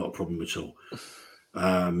Fleming, not a problem at all.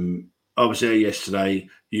 I was there yesterday.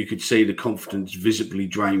 You could see the confidence visibly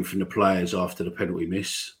drained from the players after the penalty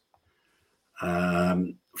miss.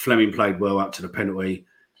 Fleming played well up to the penalty,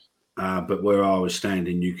 but where I was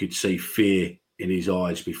standing, you could see fear in his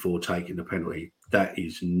eyes before taking the penalty. That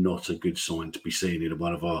is not a good sign to be seen in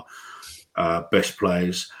one of our best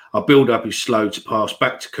players. Our build-up is slow to pass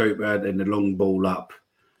back to Cooper, then the long ball up.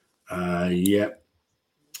 Yep.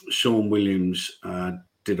 Sean Williams,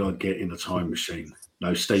 did I get in a time machine?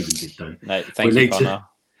 No, Stephen did though. No, thank you, Connor.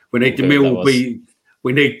 We need the Millwall B.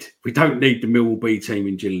 We don't need the Millwall B team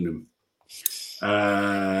in Gillingham.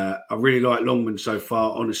 I really like Longman so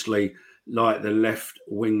far. Honestly, like the left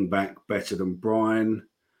wing back better than Brian.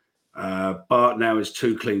 Bart now has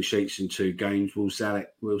 2 clean sheets in 2 games. Will Sarkic.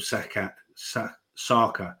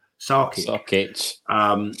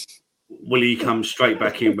 Will he come straight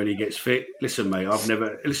back in when he gets fit? Listen, mate,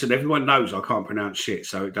 everyone knows I can't pronounce shit,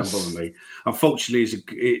 so it doesn't bother me.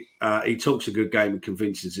 Unfortunately, he talks a good game and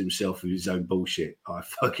convinces himself of his own bullshit. I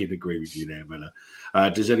fucking agree with you there, Miller.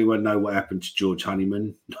 Does anyone know what happened to George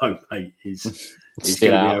Honeyman? No, mate. He's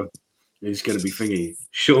going to be thingy.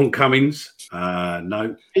 Sean Cummings?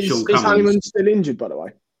 No. Is Honeyman still injured, by the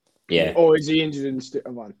way? Yeah. Or is he injured and still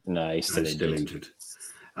one? No, he's still injured.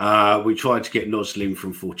 We tried to get Noslin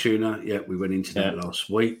from Fortuna. Yeah, we went into that last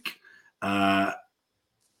week.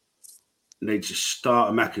 Needs to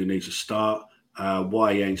start. Amaku needs to start.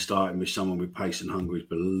 Why he ain't starting with someone with pace and hunger is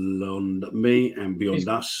beyond me and beyond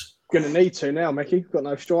us. Going to need to now, Mickey. We've got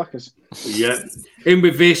no strikers. Yeah. In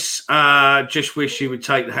with this, just wish he would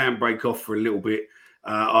take the handbrake off for a little bit.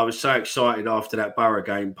 I was so excited after that Borough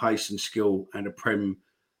game, pace and skill and a Prem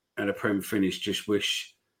finish. Just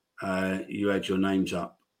wish you had your names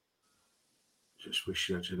up. Just wish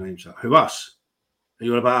you had your names up. Who, us? Are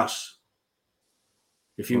you all about us?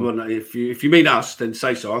 If you want, if you mean us, then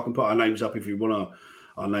say so. I can put our names up if you want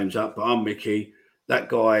our names up. But I'm Mickey. That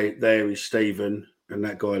guy there is Stephen, and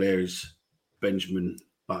that guy there is Benjamin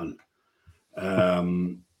Button.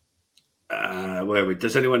 Does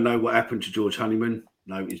anyone know what happened to George Honeyman?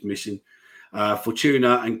 No, he's missing.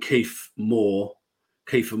 Fortuna and Kiefer Moore,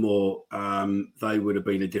 they would have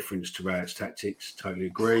been a difference to Rowett's tactics. Totally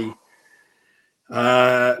agree.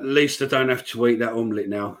 At least I don't have to eat that omelette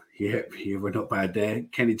now. Yeah, we're not bad there.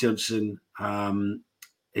 Kenny Johnson,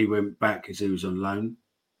 he went back as he was on loan.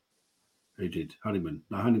 Who did? Honeyman.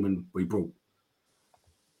 No, Honeyman we brought.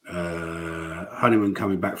 Honeyman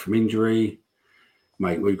coming back from injury.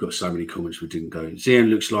 Mate, we've got so many comments we didn't go. Zian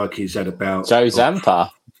looks like he's had about... Joe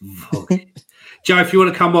Zampa. Joe, if you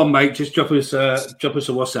want to come on, mate, just drop us a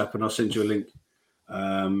WhatsApp and I'll send you a link.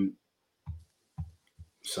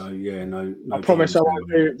 So, yeah, no I promise I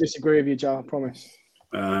won't disagree with you, Joe. I promise.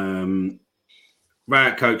 Riot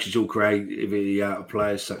coaches all creativity out of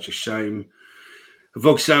players, such a shame.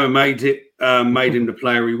 Voxama made him the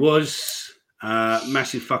player he was.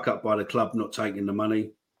 Massive fuck up by the club not taking the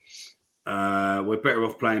money. We're better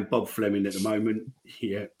off playing Bob Fleming at the moment.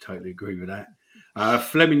 Yeah, totally agree with that.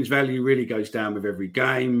 Fleming's value really goes down with every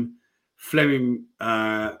game. Fleming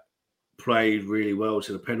played really well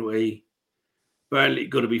to the penalty. Burnley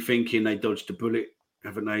got to be thinking they dodged a bullet,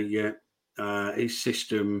 haven't they? Yeah. His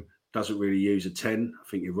system doesn't really use a 10. I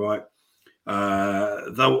think you're right.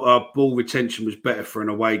 Though our ball retention was better for an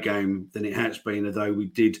away game than it has been, although we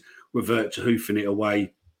did revert to hoofing it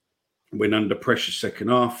away when under pressure second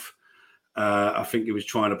half. I think he was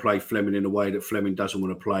trying to play Fleming in a way that Fleming doesn't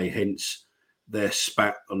want to play, hence their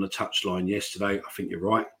spat on the touchline yesterday. I think you're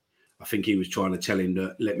right. I think he was trying to tell him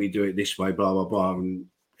that, let me do it this way, blah, blah, blah. And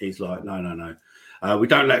he's like, no. We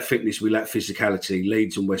don't lack fitness, we lack physicality.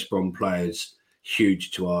 Leeds and West Brom players,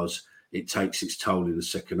 huge to ours. It takes its toll in the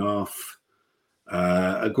second half.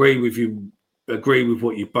 Agree with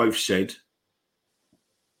what you both said.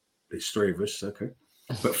 There's three of us, okay.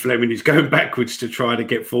 But Fleming is going backwards to try to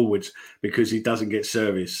get forwards because he doesn't get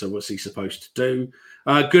service. So what's he supposed to do?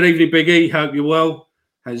 Good evening, Biggie. Hope you're well.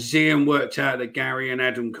 Has Zian worked out that Gary and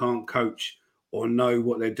Adam can't coach or know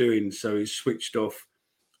what they're doing? So he's switched off.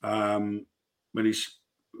 When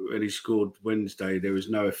he scored Wednesday, there was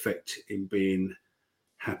no effect in being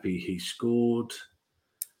happy he scored.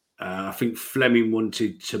 I think Fleming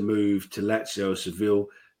wanted to move to Lazio, Seville,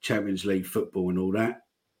 Champions League football and all that.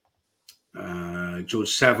 George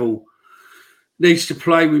Saville needs to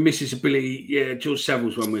play. We miss his ability. Yeah, George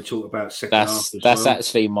Saville's one we'll talk about second half. That's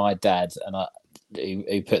actually my dad, and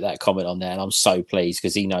who put that comment on there, and I'm so pleased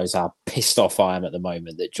because he knows how pissed off I am at the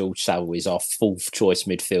moment that George Saville is our fourth choice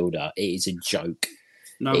midfielder. It is a joke.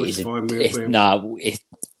 No, it's fine. No,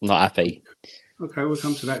 not happy. Okay, we'll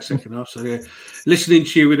come to that second half. So, yeah, listening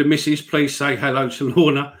to you with the missus, please say hello to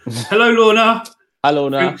Lorna. Hello, Lorna. Hello,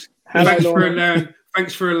 Lorna.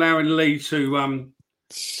 Thanks for allowing Lee to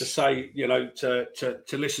say, to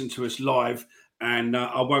listen to us live. And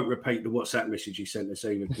I won't repeat the WhatsApp message he sent us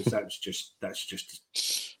either because that's just.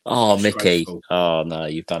 Oh, Mickey! Oh no,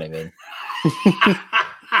 you've done him in.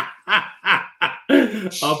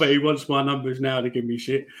 I bet he wants my numbers now to give me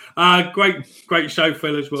shit. Great show,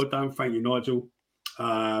 fellas. Well done. Thank you, Nigel.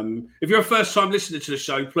 If you're a first time listener to the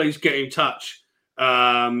show, please get in touch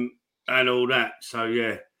and all that. So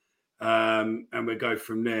yeah, and we'll go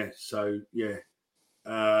from there. So yeah,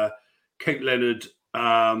 Kate Leonard,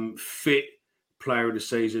 fit player of the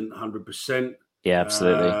season, 100%. Yeah,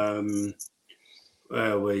 absolutely.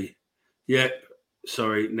 Where are we? Yep.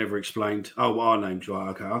 Sorry, never explained. Oh, our names, right?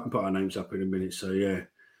 Okay, I can put our names up in a minute. So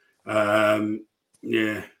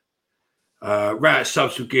yeah, Rat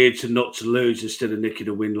subs were geared to not to lose instead of nicking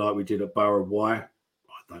a win like we did at Borough. Why? I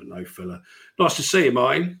don't know, fella. Nice to see you,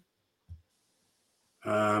 Martin.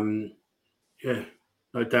 Yeah,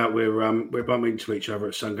 no doubt we're bumping into each other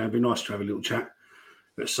at some game. It'd be nice to have a little chat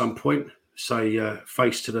at some point. Say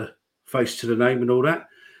face to the name and all that.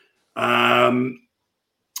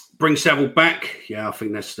 Bring Saville back. Yeah, I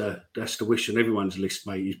think that's the wish on everyone's list,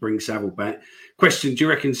 mate. Is bring Saville back. Question: do you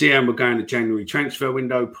reckon Zian will go in the January transfer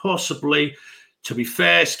window? Possibly. To be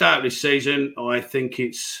fair, start of this season, I think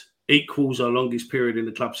it's equals our longest period in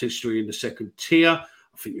the club's history in the second tier.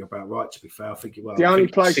 I think you're about right. To be fair, I think it will. The only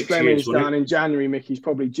place Fleming's down in January, Mickey's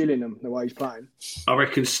probably Gillingham the way he's playing. I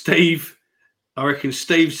reckon Steve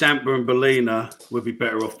Zampa and Bellina would be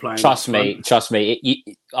better off playing. Trust me.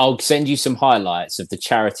 I'll send you some highlights of the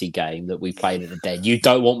charity game that we played at the Den. You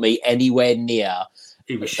don't want me anywhere near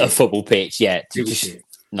a football pitch yet.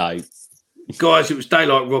 No. Guys, it was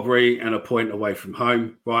daylight robbery and a point away from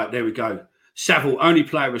home. Right, there we go. Saville, only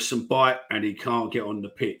player with some bite and he can't get on the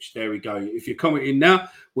pitch. There we go. If you're commenting now,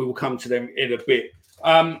 we will come to them in a bit.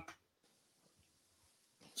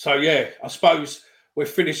 So, yeah, I suppose we've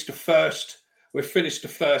finished the first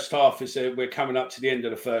half. We're coming up to the end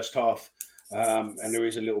of the first half, and there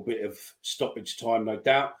is a little bit of stoppage time, no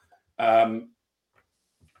doubt.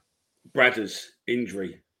 Bradder's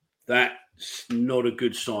injury, that's not a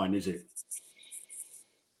good sign, is it?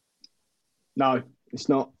 No, it's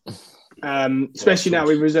not. Especially now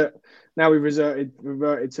we've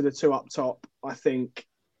reverted to the two up top. I think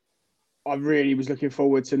I really was looking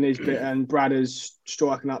forward to Nisbet and Bradder's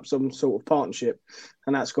striking up some sort of partnership,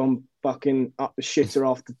 and that's gone bucking up the shitter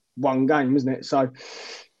after one game, isn't it? So,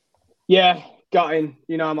 yeah, gutting.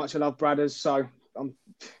 You know how much I love Bradders, so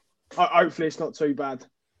hopefully it's not too bad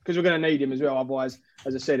because we're going to need him as well. Otherwise,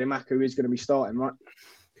 as I said, Imaku is going to be starting, right?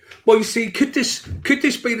 Well, you see, could this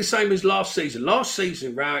be the same as last season? Last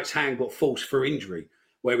season, Rowett's hand got forced for injury,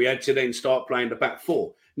 where we had to then start playing the back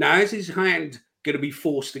four. Now, is his hand going to be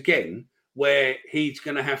forced again, where he's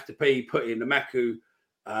going to have to be putting Imaku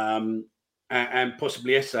and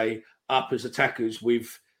possibly Esse up as attackers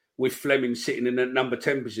with Fleming sitting in a number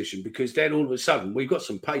 10 position? Because then all of a sudden we've got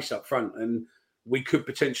some pace up front and we could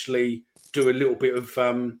potentially do a little bit of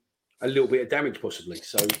a little bit of damage possibly.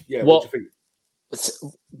 So yeah, What what do you think?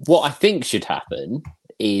 what I think should happen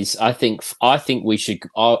is I think we should.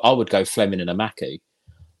 I would go Fleming and Amaku.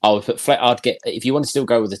 I would put. I'd get if you want to still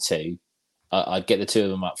go with the two. I'd get the two of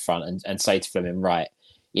them up front and say to Fleming, right,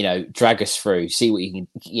 drag us through, see what you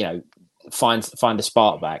can, find a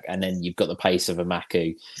spark back, and then you've got the pace of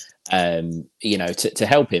Amaku, to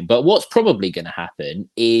help him. But what's probably going to happen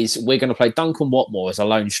is we're going to play Duncan Watmore as a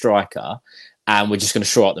lone striker, and we're just going to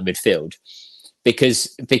shore up the midfield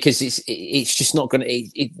because it's just not going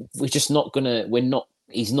to. We're just not going to. We're not.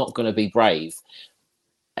 He's not going to be brave.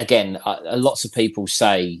 Again, lots of people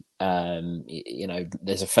say,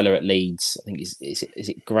 there's a fella at Leeds. I think is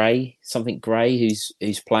it Gray? Something Gray who's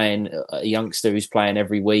playing a youngster who's playing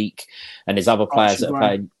every week, and there's other players that are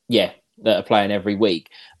playing. Yeah, that are playing every week.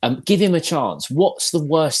 Give him a chance. What's the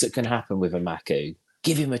worst that can happen with Amaku?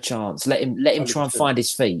 Give him a chance. Let him 100%. Try and find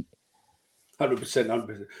his feet.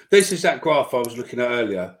 100%. This is that graph I was looking at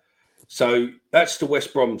earlier. So that's the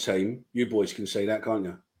West Brom team. You boys can see that, can't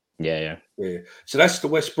you? Yeah. So that's the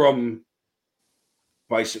West Brom,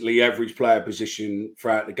 basically average player position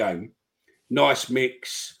throughout the game. Nice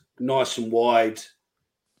mix, nice and wide,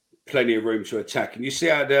 plenty of room to attack. And you see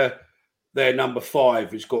how their number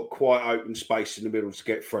 5 has got quite open space in the middle to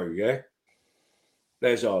get through. Yeah,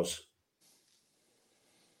 there's ours.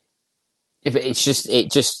 Yeah, but it just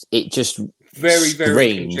very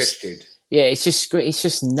very congested. Yeah, it's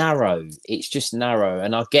just narrow. It's just narrow,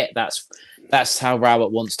 and I get that's how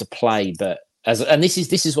Rowett wants to play. But this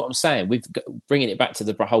is what I'm saying. We've bringing it back to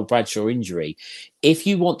the whole Bradshaw injury. If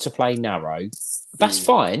you want to play narrow, that's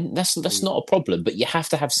fine. That's not a problem. But you have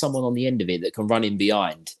to have someone on the end of it that can run in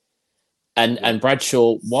behind. And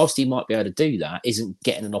Bradshaw, whilst he might be able to do that, isn't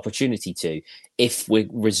getting an opportunity to. If we're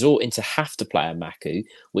resorting to have to play a Maku,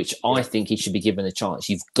 which I think he should be given a chance,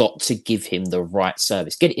 you've got to give him the right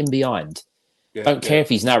service. Get it in behind. Don't care if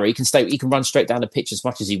he's narrow. He can run straight down the pitch as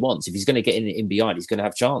much as he wants. If he's going to get in behind, he's going to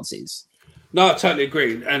have chances. No, I totally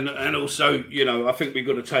agree. And also, I think we've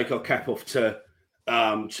got to take our cap off to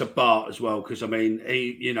Bart as well, because I mean,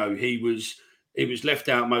 he was left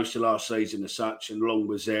out most of last season as such, and Long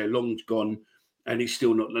was there. Long's gone, and he's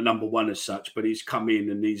still not the number one as such. But he's come in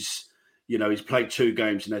and he's played 2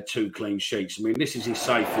 games and had 2 clean sheets. I mean, this is his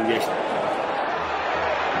safe from yesterday.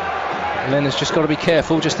 Leonard's just got to be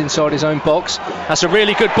careful just inside his own box. That's a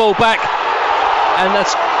really good ball back, and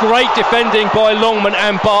that's great defending by Longman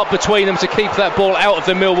and Bart between them to keep that ball out of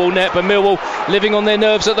the Millwall net. But Millwall living on their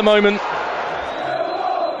nerves at the moment.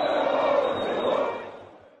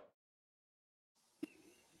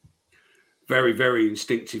 Very, very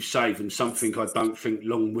instinctive save, and something I don't think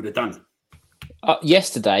Long would have done.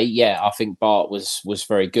 Yesterday, I think Bart was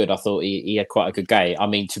very good. I thought he had quite a good game. I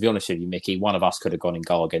mean, to be honest with you, Mickey, one of us could have gone in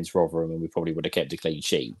goal against Rotherham and we probably would have kept a clean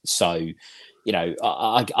sheet. So,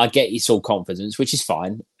 I get his all confidence, which is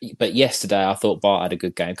fine. But yesterday, I thought Bart had a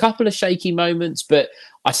good game. A couple of shaky moments, but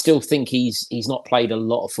I still think he's not played a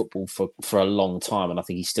lot of football for a long time, and I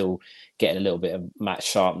think he's still getting a little bit of match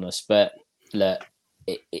sharpness. But look,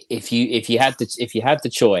 if you had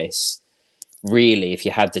the choice. Really, if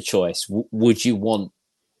you had the choice, would you want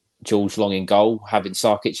George Long in goal, having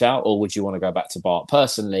Sarkic out, or would you want to go back to Bart?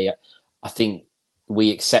 Personally, I think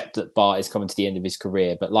we accept that Bart is coming to the end of his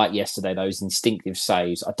career, but like yesterday, those instinctive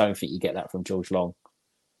saves, I don't think you get that from George Long.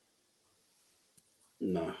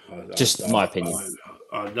 No, my opinion.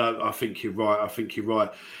 I think you're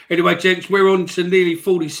right. Anyway, gents, we're on to nearly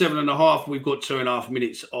 47 and a half. We've got 2.5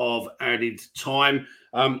 minutes of added time.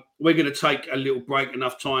 We're going to take a little break,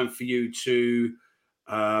 enough time for you to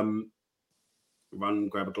run,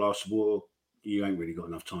 grab a glass of water. You ain't really got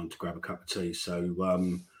enough time to grab a cup of tea. So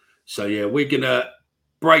we're going to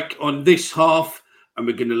break on this half, and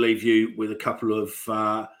we're going to leave you with a couple of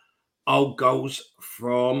old goals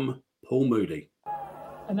from Paul Moody.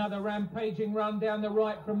 Another rampaging run down the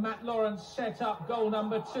right from Matt Lawrence, set up goal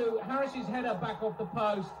number 2. Harris's header back off the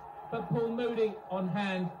post, but Paul Moody on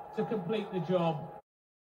hand to complete the job.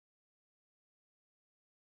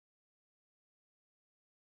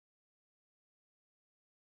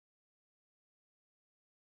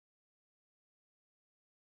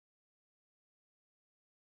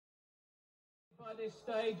 By this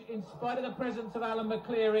stage, in spite of the presence of Alan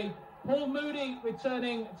McCleary, Paul Moody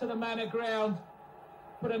returning to the Manor ground,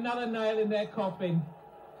 put another nail in their coffin.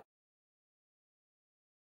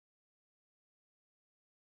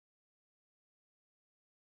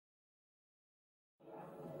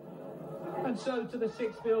 And so to the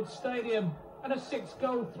Sixfield Stadium, and a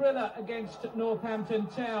 6-goal thriller against Northampton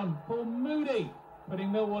Town. Paul Moody putting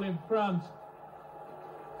Millwall in front.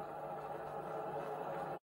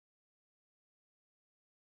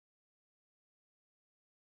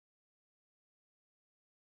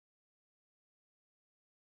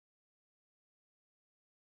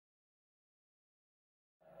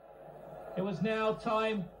 It was now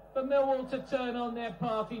time for Millwall to turn on their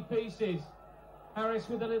party pieces. Harris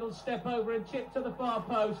with a little step over and chip to the far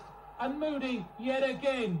post. And Moody yet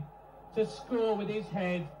again to score with his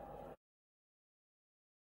head.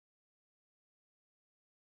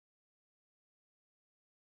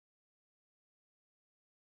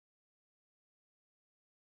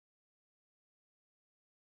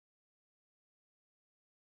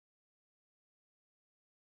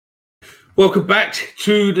 Welcome back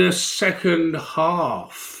to the second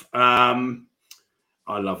half. I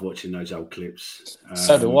love watching those old clips.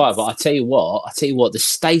 So do I. But I tell you what, the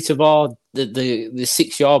state of the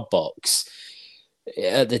 6 yard box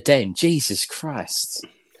at the Den, Jesus Christ.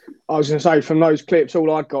 I was going to say, from those clips,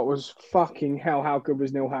 all I got was fucking hell. How good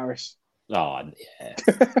was Neil Harris? Oh, yeah.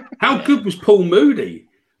 How good was Paul Moody?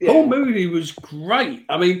 Yeah. Paul Moody was great.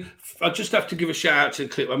 I mean, I just have to give a shout out to the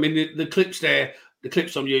clip. I mean, the clips there, the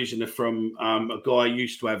clips I'm using are from a guy who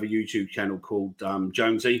used to have a YouTube channel called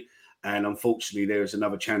Jonesy. And unfortunately, there was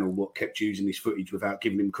another channel that kept using his footage without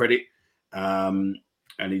giving him credit. And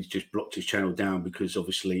he's just blocked his channel down because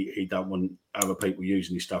obviously he don't want other people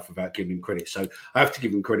using his stuff without giving him credit. So I have to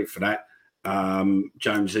give him credit for that.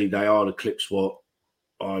 Jonesy, they are the clips what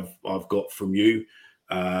I've got from you,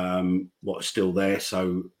 what are still there.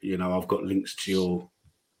 So, you know, I've got links to your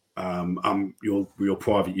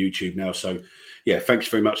private YouTube now. So yeah, thanks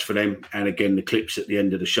very much for them. And again, the clips at the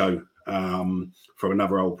end of the show from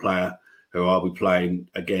another old player who I'll be playing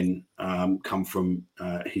again come from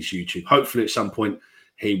his YouTube. Hopefully at some point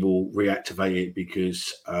he will reactivate it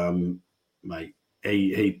because mate,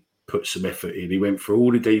 he put some effort in. He went through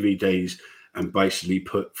all the DVDs and basically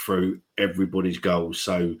put through everybody's goals.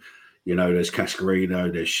 So, you know, there's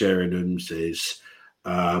Cascarino, there's Sheridans,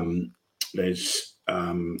 there's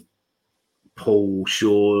Paul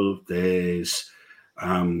Shaw, there's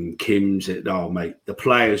Kim's. Mate, the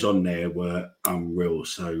players on there were unreal.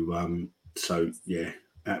 So yeah,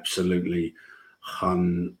 absolutely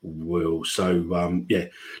unreal. So yeah,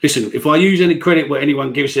 listen, if I use any credit where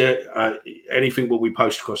anyone gives anything what we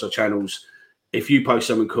post across our channels, if you post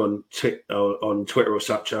something on Twitter or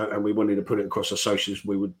such, and we wanted to put it across our socials,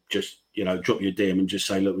 we would just, you know, drop you a DM and just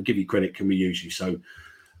say, look, we'll give you credit. Can we use you? So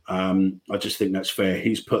I just think that's fair.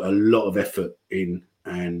 He's put a lot of effort in,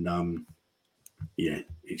 and yeah,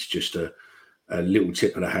 it's just a little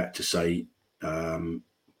tip of the hat to say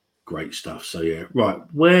great stuff. So yeah, right.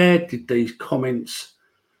 Where did these comments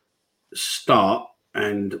start?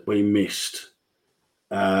 And we missed.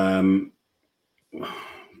 There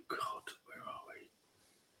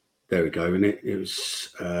we go, isn't it? It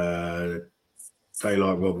was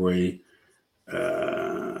daylight robbery.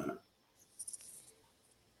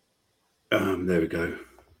 There we go.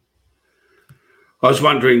 I was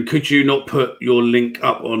wondering, could you not put your link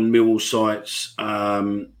up on Millwall sites,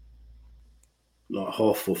 like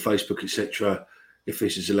Hoff or Facebook, etc., if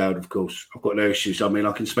this is allowed? Of course, I've got no issues. I mean,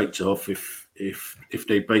 I can speak to Hoff if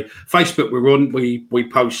need be. Facebook, we're on. We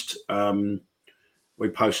post. We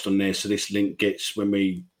post on there, so this link gets, when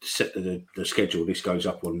we set the schedule, this goes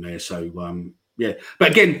up on there. So yeah,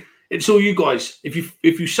 but again, it's all you guys. If you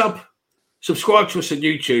subscribe to us on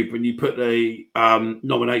YouTube and you put the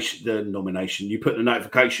nomination, you put the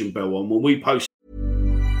notification bell on when we post.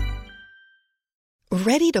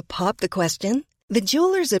 Ready to pop the question? The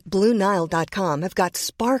jewelers at BlueNile.com have got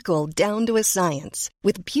sparkle down to a science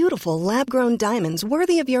with beautiful lab-grown diamonds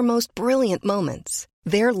worthy of your most brilliant moments.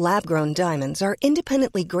 Their lab-grown diamonds are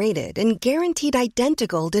independently graded and guaranteed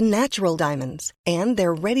identical to natural diamonds, and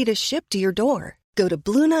they're ready to ship to your door. Go to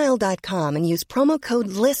BlueNile.com and use promo code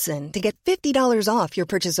LISTEN to get $50 off your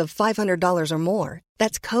purchase of $500 or more.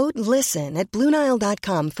 That's code LISTEN at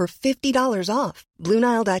BlueNile.com for $50 off.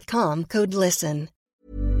 BlueNile.com, code LISTEN.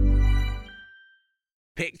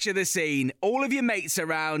 Picture the scene. All of your mates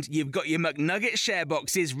around, you've got your McNugget share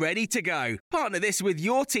boxes ready to go. Partner this with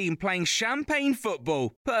your team playing champagne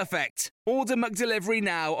football. Perfect. Order McDelivery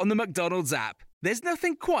now on the McDonald's app. There's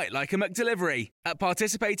nothing quite like a McDelivery. At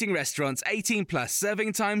participating restaurants, 18 plus,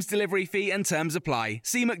 serving times, delivery fee and terms apply.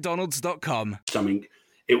 See mcdonalds.com. Something,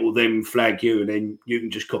 it will then flag you, and then you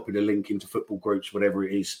can just copy the link into football groups, whatever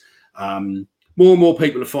it is. More and more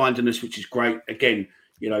people are finding us, which is great. Again,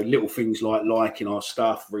 you know, little things like liking our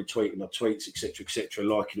stuff, retweeting our tweets, etc.,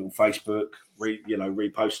 liking on Facebook,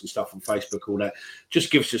 reposting stuff on Facebook, all that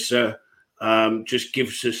just gives us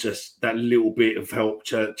that little bit of help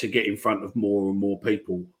to get in front of more and more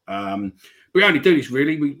people. We only do this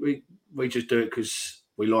really. We just do it because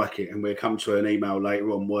we like it, and we'll come to an email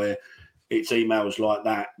later on where it's emails like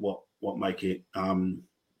that what make it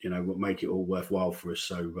what make it all worthwhile for us.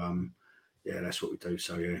 So yeah, that's what we do.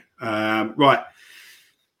 So yeah, right.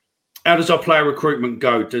 How does our player recruitment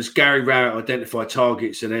go? Does Gary Rowett identify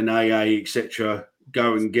targets and then AA, etc.,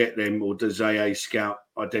 go and get them, or does AA scout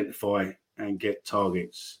identify and get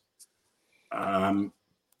targets?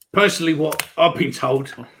 Personally, what I've been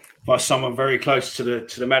told by someone very close to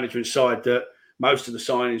the management side, that most of the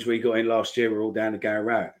signings we got in last year were all down to Gary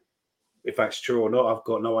Rowett. If that's true or not, I've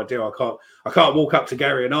got no idea. I can't walk up to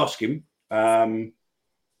Gary and ask him.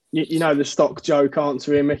 You know the stock joke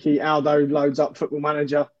answer here, Mickey. Aldo loads up Football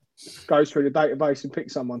Manager, goes through the database and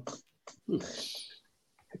picks someone.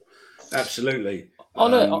 Absolutely.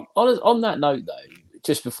 On that note, though,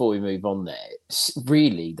 just before we move on there,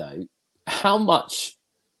 really, though, how much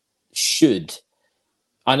should...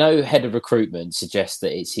 I know head of recruitment suggests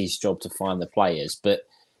that it's his job to find the players, but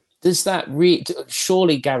does that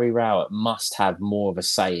surely Gary Rowett must have more of a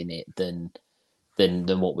say in it than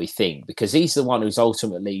what we think, because he's the one who's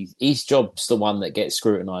ultimately, his job's the one that gets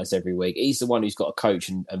scrutinised every week. He's the one who's got to coach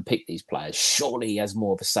and pick these players. Surely he has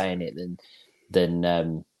more of a say in it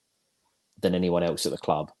than anyone else at the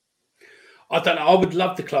club. I don't know. I would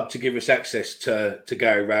love the club to give us access to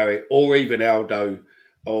Gary Rowett or even Aldo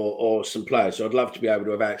or some players. So I'd love to be able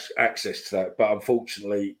to have access to that. But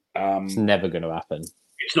unfortunately... it's never going to happen.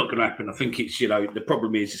 It's not going to happen. I think it's, the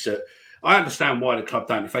problem is that I understand why the club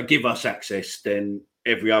don't. If they give us access, then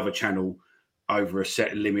every other channel over a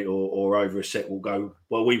set limit or over a set will go,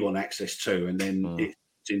 well, we want access too. And then it's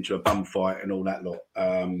into a bum fight and all that lot.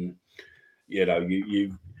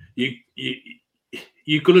 You've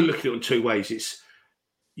got to look at it in two ways. It's,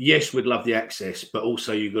 yes, we'd love the access, but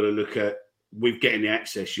also you've got to look at, with getting the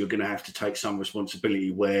access, you're going to have to take some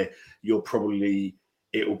responsibility where you're probably,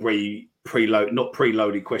 it'll be not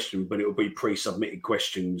preloaded question, but it'll be pre-submitted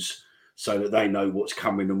questions so that they know what's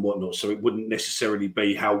coming and whatnot. So it wouldn't necessarily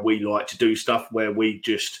be how we like to do stuff, where we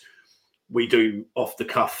do off the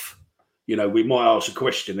cuff. We might ask a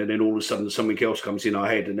question and then all of a sudden something else comes in our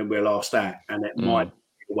head and then we'll ask that. And it might be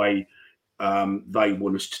the way they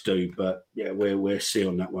want us to do. But yeah, we're C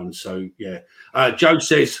on that one. So yeah. Joe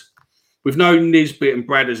says, with no Nisbet and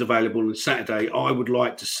Bradders available on Saturday, I would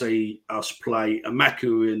like to see us play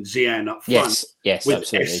Amaku and Zian up front. Yes, with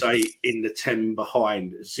absolutely. SA in the 10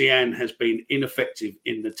 behind. Zian has been ineffective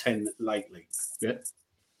in the 10 lately. Yeah,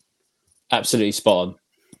 absolutely spot on.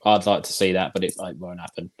 I'd like to see that, but it won't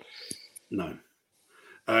happen. No.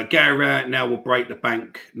 Gary Rowett now will break the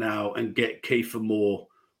bank now and get Kiefer Moore,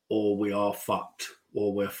 or we are fucked,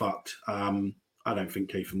 or we're fucked. I don't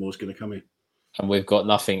think Kiefer Moore's going to come in. And we've got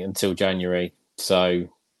nothing until January. So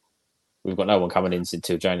we've got no one coming in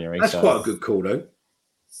until January. That's quite a good call, though.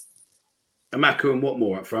 Amaku and what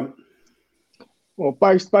more up front? Well,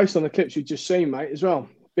 based on the clips you've just seen, mate, as well.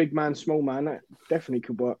 Big man, small man, that definitely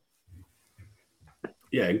could work.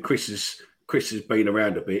 Yeah, and Chris has been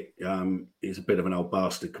around a bit. He's a bit of an old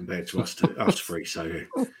bastard compared to us three. So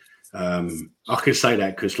I can say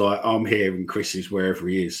that because I'm here and Chris is wherever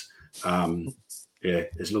he is. Yeah,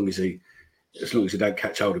 as long as he don't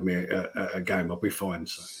catch hold of me at a game, I'll be fine.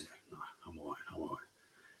 So yeah, I'm all right.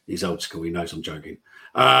 He's old school. He knows I'm joking.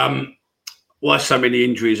 Why so many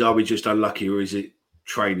injuries? Are we just unlucky, or is it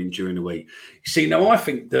training during the week? See, now I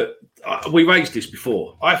think that we raised this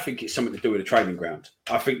before. I think it's something to do with the training ground.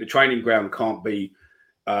 I think the training ground can't be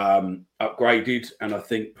upgraded, and I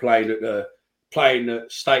think playing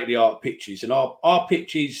at state-of-the-art pitches. And our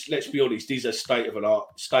pitches, let's be honest, is a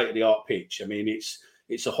state-of-the-art pitch. I mean, it's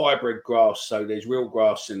a hybrid grass, so there's real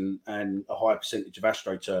grass and a high percentage of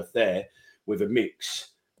AstroTurf there with a mix.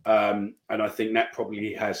 And I think that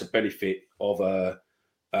probably has a benefit of a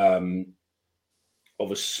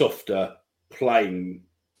softer playing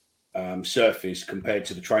surface compared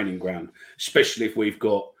to the training ground, especially if we've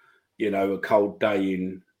got a cold day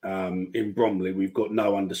in Bromley. We've got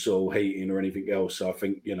no undersoil heating or anything else, so I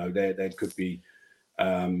think there could be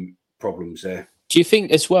problems there. Do you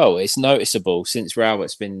think as well it's noticeable since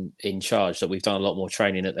Rowett's been in charge that we've done a lot more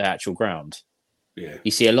training at the actual ground? Yeah,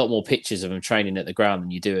 you see a lot more pictures of them training at the ground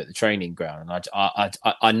than you do at the training ground. And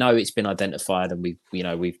I know it's been identified, and we've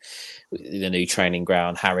the new training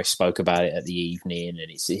ground. Harris spoke about it at the evening,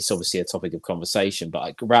 and it's obviously a topic of conversation.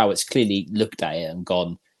 But Rowett's clearly looked at it and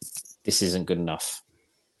gone, "This isn't good enough."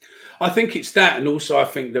 I think it's that, and also I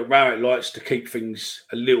think that Rowett likes to keep things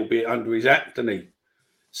a little bit under his act, doesn't he?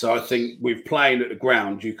 So I think with playing at the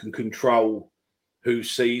ground, you can control who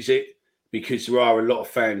sees it, because there are a lot of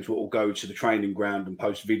fans who will go to the training ground and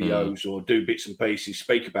post videos or do bits and pieces,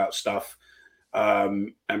 speak about stuff.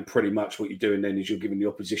 And pretty much what you're doing then is you're giving the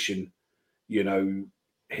opposition,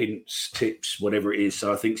 hints, tips, whatever it is.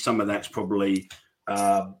 So I think some of that's probably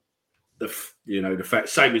the fact,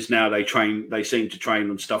 same as now they seem to train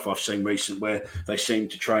on stuff I've seen recent where they seem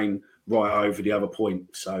to train right over the other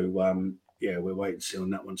point. So, we're waiting to see on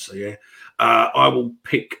that one. So, I will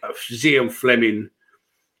pick Zion Fleming,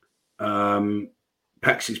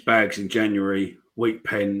 packs his bags in January, weak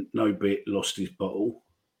pen, no bit, lost his bottle.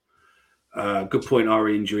 Good point,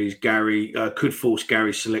 RE injuries. Gary could force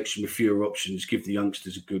Gary's selection with fewer options, give the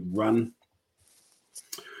youngsters a good run.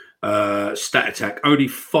 Stat attack. Only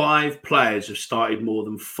 5 players have started more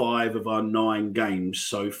than 5 of our 9 games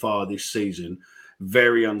so far this season.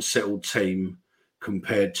 Very unsettled team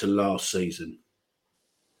compared to last season.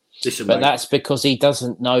 Listen, but mate, that's because he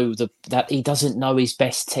doesn't know he doesn't know his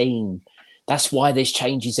best team. That's why there's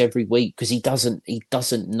changes every week, because he doesn't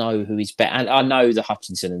know who he's better. And I know the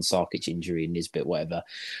Hutchinson and Sarkic injury and Nisbet, whatever,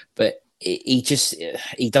 but he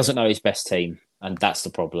doesn't know his best team, and that's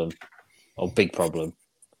the problem, or big problem.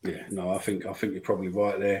 Yeah, no, I think you're probably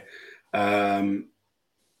right there.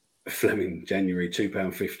 Fleming, January,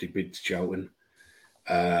 £2.50 bid to Charlton.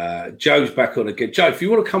 Joe's back on again. Joe, if you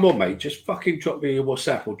want to come on, mate, just fucking drop me a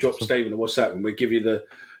WhatsApp or drop Stephen a WhatsApp and we'll give you the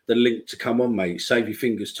link to come on, mate. Save your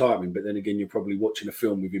fingers typing, but then again, you're probably watching a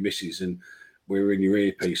film with your missus and we're in your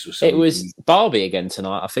earpiece or something. It was Barbie again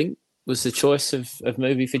tonight, I think, was the choice of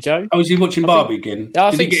movie for Joe. Oh, is he watching Barbie again?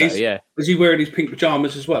 I think so, yeah. Is he wearing his pink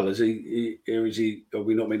pajamas as well? Are we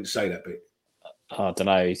not meant to say that bit? I don't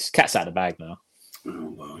know. His cat's out of the bag now.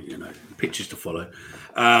 Oh, well, pictures to follow.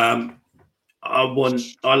 I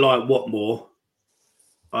like Watmore.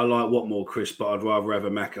 Chris, but I'd rather have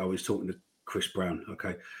a Mac. I was talking to Chris Brown.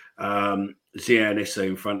 Okay. Zian Issa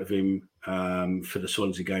in front of him for the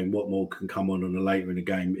Swansea game. Watmore can come on later in the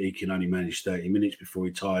game. He can only manage 30 minutes before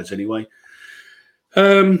he tires anyway.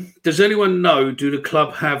 Does anyone know, do the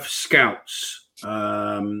club have scouts?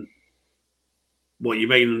 What you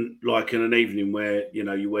mean, like in an evening where,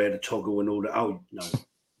 you wear the toggle and all that? Oh,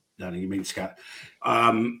 no, you mean scout.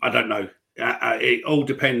 I don't know. It all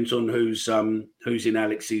depends on who's in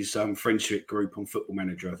Alex's friendship group on Football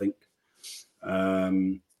Manager, I think.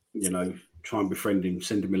 Try and befriend him,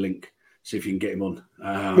 send him a link, see if you can get him on.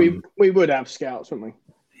 We would have scouts, wouldn't we?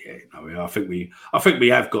 Yeah, I think we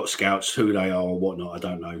have got scouts. Who they are or whatnot, I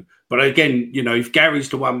don't know. But again, if Gary's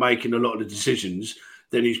the one making a lot of the decisions,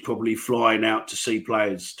 then he's probably flying out to see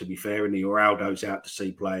players. To be fair, and or Aldo's out to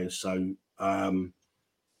see players. So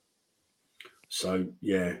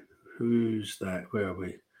yeah, who's that? Where are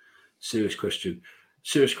we? Serious question.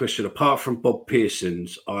 Apart from Bob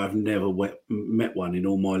Pearson's, I've never met one in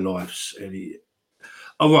all my lives.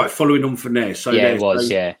 Following on from there. So it was.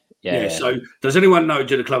 Yeah. So does anyone know,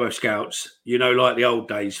 do the club have scouts? Like the old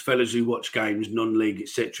days, fellas who watch games, non-league,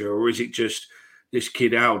 etc., or is it just this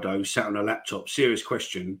kid Aldo sat on a laptop? Serious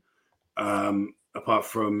question. Apart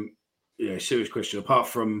from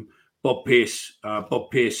Bob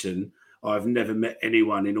Pearson, I've never met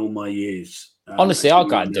anyone in all my years. Honestly, I'll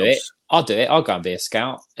go and do it. I'll do it. I'll go and be a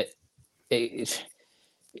scout. I'm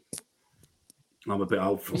a bit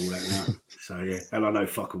old for all that now. So, yeah. And I know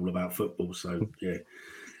fuck all about football. So, yeah.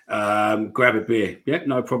 Grab a beer. Yeah,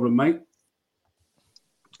 no problem, mate.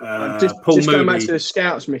 Just going back to the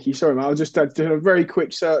scouts, Mickey. Sorry, mate. I just did a very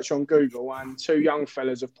quick search on Google and 2 young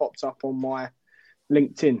fellas have popped up on my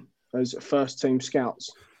LinkedIn as first team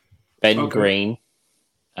scouts. Ben Green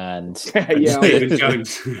and Stephen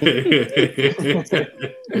Jones.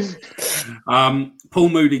 Paul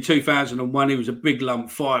Moody, 2001. He was a big lump,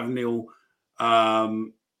 5-0.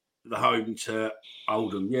 The home to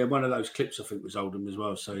Oldham. Yeah, one of those clips I think was Oldham as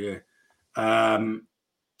well. So yeah, a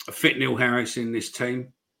fit Neil Harris in this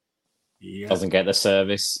team. Yeah, doesn't get the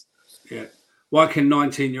service. Yeah, why can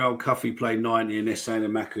 19-year-old Cuffy play 90 and Essa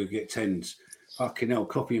and Maku get 10s? Fucking hell,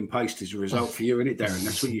 copy and paste is a result for you, isn't it, Darren?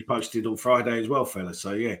 That's what you posted on Friday as well, fella.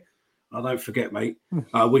 So yeah, I don't forget, mate.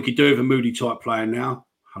 We could do with a Moody type player now,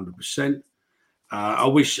 100%. I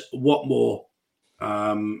wish Watmore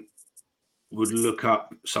would look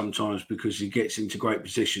up sometimes because he gets into great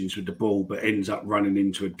positions with the ball but ends up running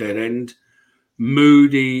into a dead end.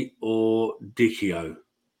 Moody or Dicchio?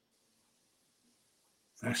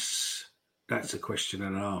 That's a question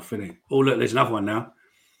and a half, isn't it? Oh, look, there's another one now.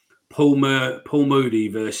 Paul Moody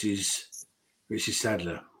versus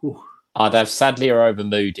Sadler. Ooh. I'd have Sadler over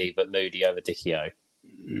Moody, but Moody over Dicchio.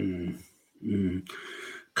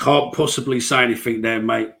 Can't possibly say anything there,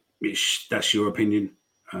 mate. That's your opinion.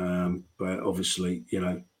 But obviously,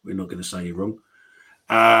 we're not going to say you're wrong.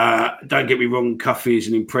 Don't get me wrong, Cuffy is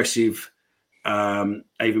an impressive,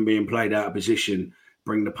 even being played out of position,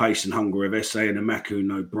 bring the pace and hunger of Essa and Amaku,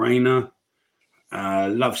 no-brainer.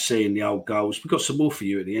 Love seeing the old goals. We've got some more for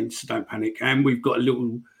you at the end, so don't panic. And we've got a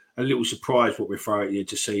little surprise what we throw at you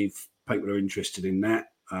to see if people are interested in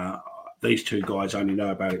that. these two guys only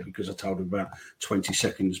know about it because I told them about 20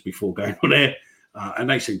 seconds before going on air, and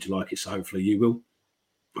they seem to like it, so hopefully you will.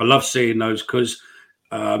 I love seeing those because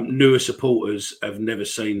newer supporters have never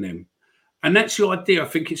seen them. And that's the idea. I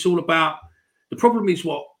think it's all about, the problem is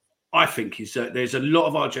what I think is that there's a lot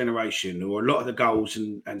of our generation, or a lot of the goals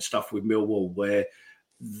and stuff with Millwall, where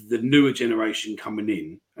the newer generation coming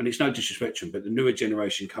in, and it's no disrespect to them, but the newer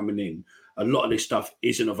generation coming in, a lot of this stuff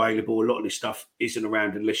isn't available. A lot of this stuff isn't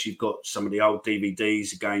around unless you've got some of the old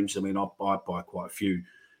DVDs, the games. I mean, I buy quite a few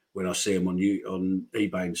when I see them on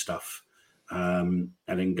eBay and stuff, and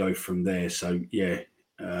then go from there. So, yeah.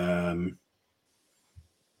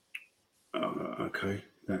 Okay.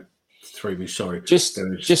 That threw me. Sorry. Just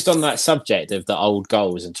on that subject of the old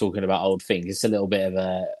goals and talking about old things, it's a little bit of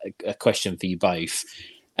a question for you both.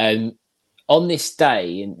 On this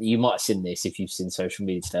day, and you might have seen this if you've seen social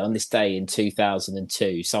media today, on this day in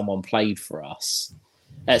 2002, someone played for us.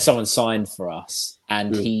 Someone signed for us,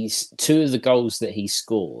 and two of the goals that he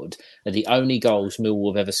scored are the only goals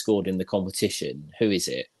Millwall have ever scored in the competition. Who is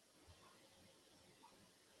it?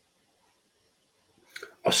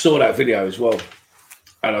 I saw that video as well,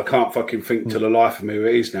 and I can't fucking think to the life of me who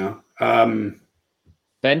it is now. Ben?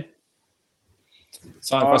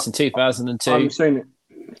 Signed for us in 2002. I haven't seen it.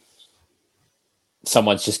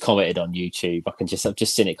 Someone's just commented on YouTube. I've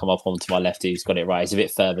just seen it come up onto my left. Who's got it right? It's a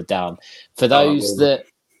bit further down. For those that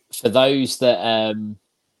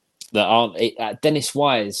aren't, Dennis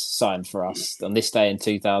Wise signed for us on this day in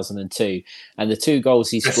 2002, and the two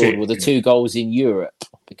goals he scored were the two goals in Europe,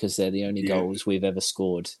 because they're the only goals we've ever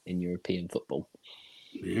scored in European football.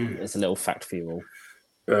 Yeah, there's a little fact for you all.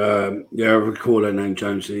 I recall her name,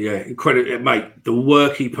 Jones. Yeah, incredible, mate. The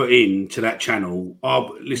work he put into that channel.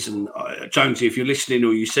 Listen, Jonesy, if you're listening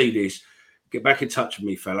or you see this, get back in touch with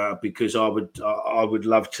me, fella, because I would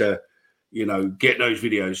love to, get those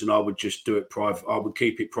videos, and I would just do it private. I would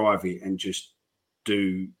keep it private and just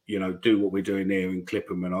do what we're doing there and clip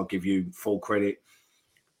them, and I'll give you full credit.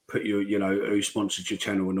 Put you, who sponsored your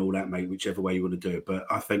channel and all that, mate, whichever way you want to do it. But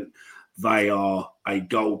I think they are a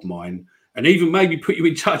gold mine. And even maybe put you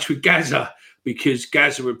in touch with Gazza, because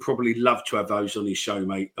Gazza would probably love to have those on his show,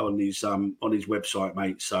 mate, on his website,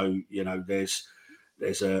 mate. So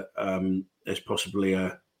there's possibly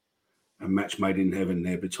a match made in heaven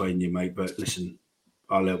there between you, mate. But listen,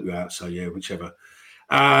 I'll help you out. So yeah, whichever.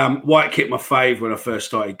 White kit, my fave. When I first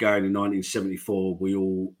started going in 1974, we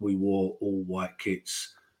wore all white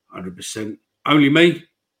kits, 100%. Only me.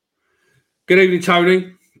 Good evening,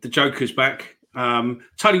 Tony. The Joker's back.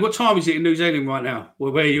 Tony, what time is it in New Zealand right now?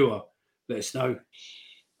 Well, where you are, let us know.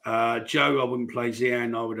 Joe, I wouldn't play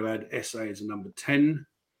Zian. I would have had SA as a number 10.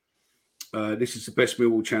 This is the best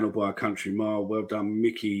Millwall channel by a country mile. Well done,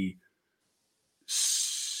 Mickey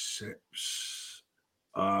Seps.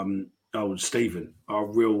 Stephen. Our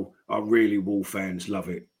really Wall fans love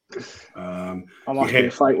it. I must be a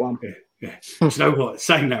fake one. Yeah. You know what?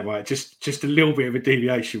 Saying that, right? Just a little bit of a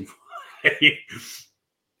deviation.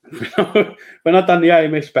 When I'd done the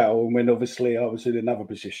AMS battle, and when obviously I was in another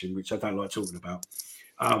position, which I don't like talking about,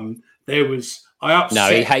 I upset. No,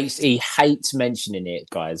 he hates mentioning it,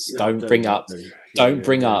 guys. Don't bring up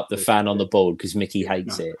the fan on the board, because Mickey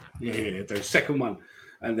hates it. Yeah. The second one,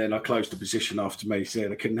 and then I closed the position after me, so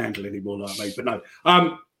they couldn't handle any more like me. But no,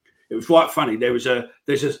 it was quite funny. There's a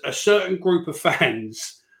certain group of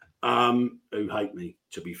fans who hate me,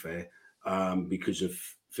 to be fair, because of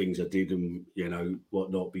things I did and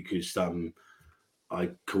whatnot, because I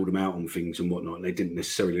called them out on things and whatnot, and they didn't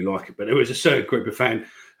necessarily like it. But there was a certain group of fans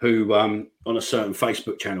who on a certain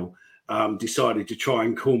Facebook channel decided to try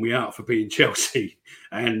and call me out for being Chelsea,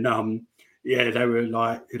 and they were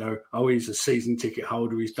like, oh, he's a season ticket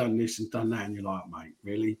holder, he's done this and done that, and you're like, mate,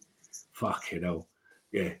 really? Fucking hell.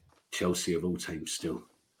 Yeah, Chelsea of all teams still.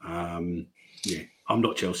 I'm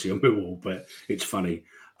not Chelsea, I'm Millwall, but it's funny.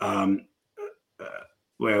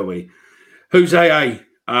 Where are we? Who's AA?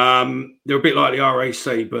 They're a bit like the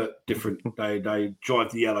RAC, but different. They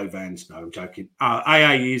drive the yellow vans. No, I'm joking.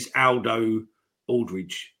 AA is Aldo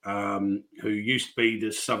Aldridge, who used to be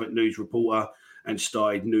the Southwark News reporter and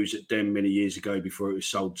started News at Den many years ago before it was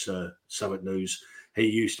sold to Southwark News. He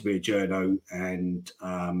used to be a journo, and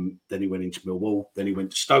then he went into Millwall. Then he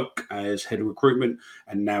went to Stoke as head of recruitment,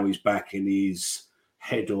 and now he's back in his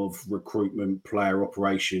head of recruitment, player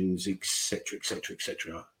operations, etc., etc.,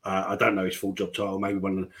 etc. I don't know his full job title. Maybe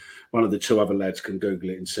one of the two other lads can Google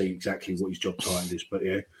it and see exactly what his job title is. But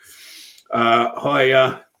yeah,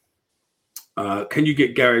 hi. Can you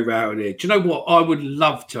get Gary Rowe on here? Do you know what? I would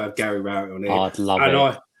love to have Gary Rowe on here. I'd love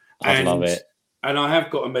it. I'd love it. And I have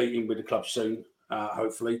got a meeting with the club soon,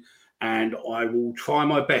 hopefully, and I will try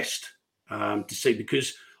my best to see,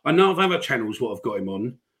 because I know of other channels what I've got him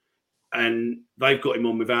on, and they've got him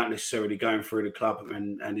on without necessarily going through the club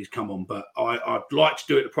and he's come on. But I'd like to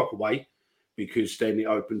do it the proper way, because then it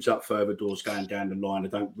opens up further doors going down the line. I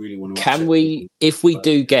don't really want to. Can we, if we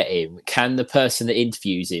do get him, can the person that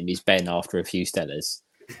interviews him is Ben after a few Stellas?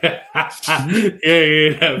 yeah,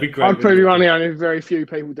 that would be great. I'd probably run only very few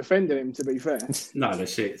people defending him, to be fair. No,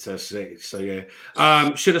 that's it. So yeah,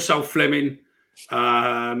 should have sold Fleming.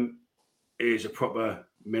 Is a proper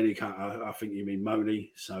mini cut. I think you mean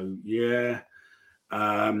Moni. So yeah.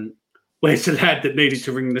 Where's the lad that needed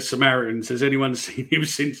to ring the Samaritans? Has anyone seen him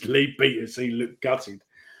since Lee beat us? He looked gutted.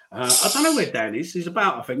 I don't know where Dan is. He's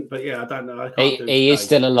about, I think, but yeah, I don't know. He is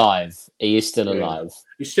still alive. He is still alive.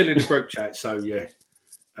 He's still in the group chat. So yeah.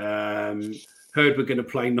 Heard we're going to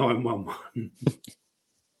play 9-1-1.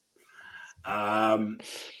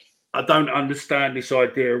 I don't understand this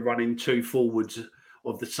idea of running two forwards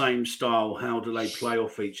of the same style. How do they play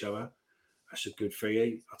off each other? That's a good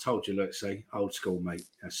thing. I told you, let's say, old school, mate.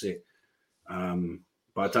 That's it. But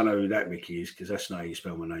I don't know who that Mickey is, because that's not how you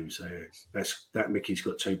spell my name. So that Mickey's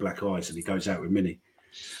got two black eyes and he goes out with Minnie.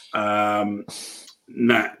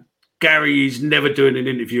 Gary is never doing an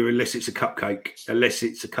interview unless it's a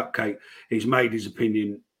cupcake. He's made his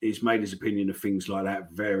opinion. He's made his opinion of things like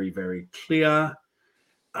that very, very clear.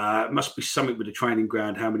 It must be something with the training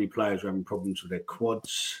ground. How many players are having problems with their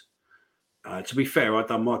quads? To be fair, I've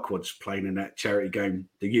done my quads playing in that charity game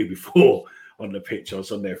the year before on the pitch. I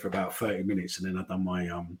was on there for about 30 minutes, and then I've done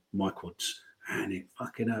my quads, and it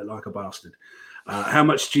fucking hurt like a bastard. How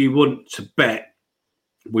much do you want to bet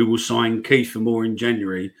we will sign Keith for more in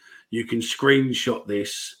January? You can screenshot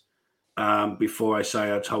this before I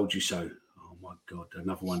say I told you so. Oh my God,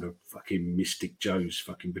 another one of fucking Mystic Joe's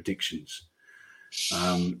fucking predictions.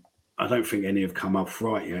 I don't think any have come up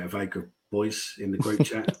right yet, have they, boys, in the group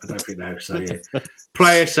chat? I don't think they have. So yeah,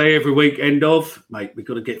 player say every week, end of, mate, we've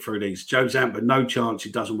got to get through these. Joe Zampa, no chance, he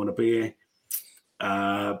doesn't want to be here.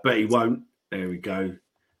 But he won't. There we go.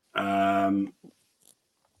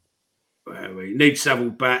 We need Savile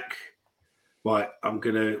back. Right, I'm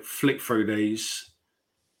going to flick through these.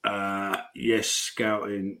 Yes,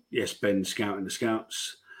 scouting. Yes, Ben, scouting the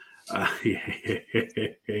scouts.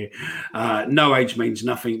 No age means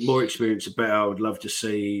nothing. More experience, the better. I'd love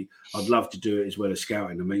to do it as well as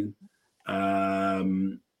scouting. I mean,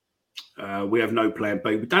 we have no plan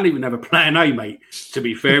B. We don't even have a plan A, mate. To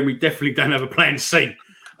be fair, we definitely don't have a plan C.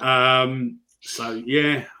 So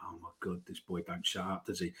yeah. Oh my God, this boy don't shut up,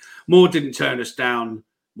 does he? Moore didn't turn us down.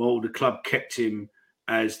 Moore, the club kept him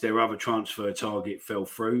as their other transfer target fell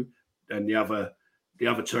through, and the other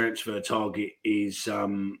transfer target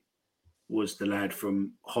was the lad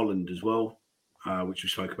from Holland as well, which we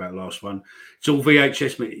spoke about last one. It's all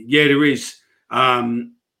VHS. Yeah, there is.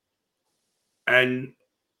 And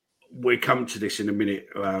we'll come to this in a minute,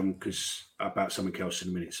 because about something else in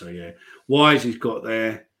a minute. So, yeah. Wise he's got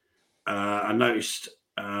there. I noticed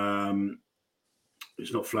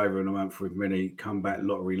it's not flavour in the month with many. Come back,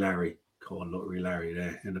 Lottery Larry. Come on, Lottery Larry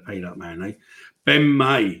there. And the peanut man, eh? Ben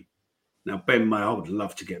May. Now, Ben May, I would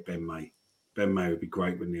love to get Ben May. Ben May would be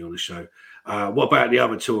great with me on the show. What about the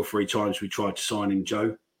other 2 or 3 times we tried to sign him,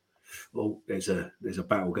 Joe? Well, there's a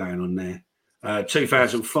battle going on there.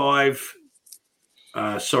 2005.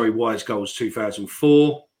 Wise Goals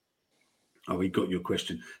 2004. Oh, we got your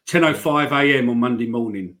question. 10:05 a.m. on Monday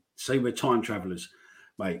morning. See, we're time travellers,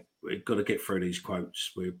 mate. We've got to get through these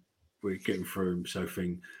quotes. We're getting through them. So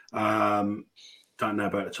thing. Don't know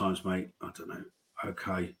about the times, mate. I don't know.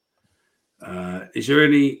 Okay. Is there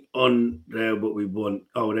any on there what we want?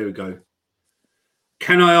 Oh, there we go.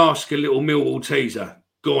 Can I ask a little Millwall teaser?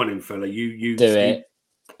 Go on in, fella. You do it.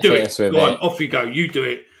 Do it. Go on, off you go. You do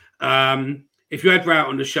it. If you had Rout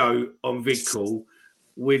on the show on vid call,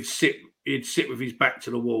 he'd sit with his back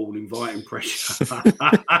to the wall, inviting pressure.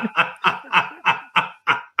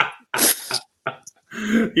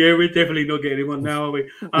 Yeah, we're definitely not getting him on now, are we?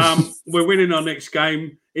 We're winning our next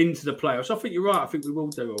game into the playoffs. I think you're right. I think we will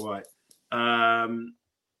do all right.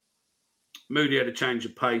 Moody had a change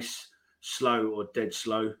of pace, slow or dead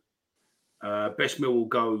slow. Best Millwall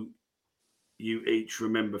goal you each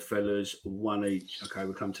remember, fellas, 1 each. Okay,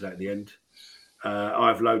 we'll come to that at the end. I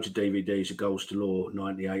have loads of DVDs of Goals to Law,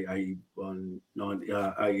 98, 81, 90,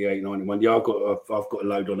 88, 91. Yeah, I've got a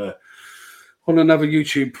load on another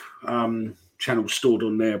YouTube channel stored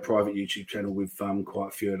on there, a private YouTube channel with quite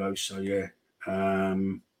a few of those. So yeah,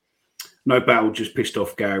 no battle, just pissed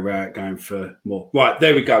off Gary Rowett going for more. Right,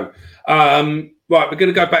 there we go. Right, we're going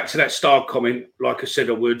to go back to that star comment, like I said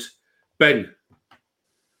I would. Ben,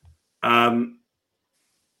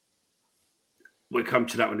 we'll come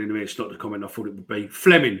to that one in a minute. It's not the comment I thought it would be.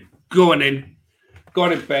 Fleming, go on in. Go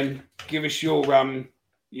on in, Ben. Give us your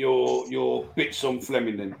bits on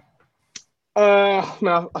Fleming then.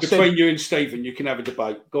 No, Between you and Stephen, you can have a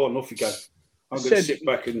debate. Go on, off you go. I'm going to sit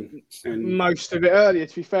back and most of it earlier.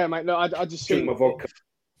 To be fair, mate, no, I just drink think my vodka.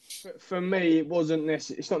 For me,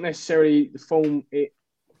 it's not necessarily the form that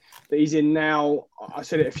he's in now. I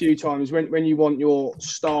said it a few times. When you want your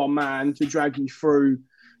star man to drag you through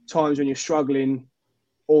times when you're struggling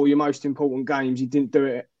or your most important games, he didn't do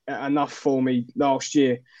it enough for me last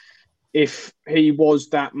year. If he was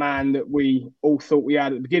that man that we all thought we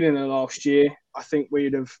had at the beginning of last year, I think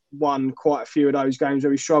we'd have won quite a few of those games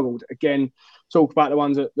where we struggled. Again, talk about the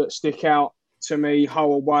ones that stick out to me.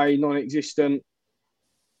 Hull away, non-existent.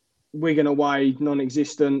 Wigan away,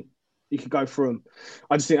 non-existent. You could go through them.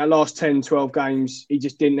 I just think that last 10, 12 games, he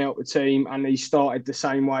just didn't help the team and he started the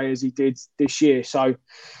same way as he did this year. So,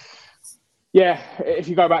 yeah, if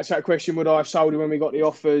you go back to that question, would I have sold him when we got the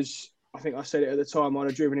offers? I think I said it at the time. I'd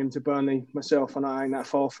have driven him to Burnley myself, and that ain't that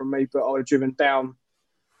far from me, but I would have driven down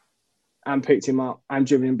and picked him up and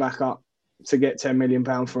driven him back up to get £10 million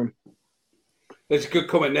for him. There's a good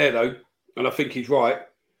comment there, though, and I think he's right.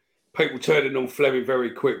 People turning on Fleming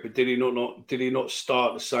very quick, but did he not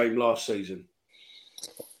start the same last season?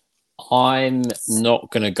 I'm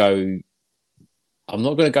not going to go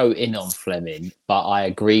in on Fleming, but I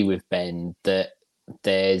agree with Ben that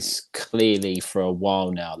there's clearly for a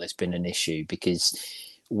while now there's been an issue because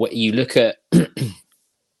what you look at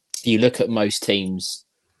most teams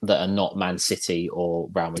that are not Man City or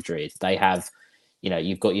Real Madrid, they have,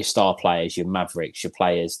 you've got your star players, your Mavericks, your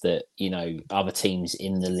players that, other teams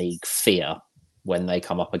in the league fear when they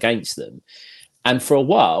come up against them. And for a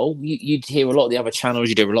while, you'd hear a lot of the other channels,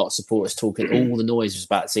 you'd hear a lot of supporters talking, all the noise was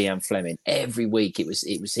about Zian Fleming. Every week it was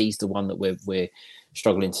he's the one that we're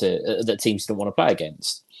struggling that teams don't want to play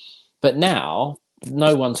against. But now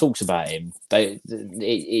no one talks about him.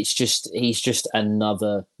 He's just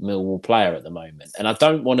another Millwall player at the moment. And I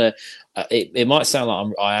don't want to. It might sound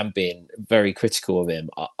like I am being very critical of him.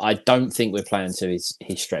 I don't think we're playing to his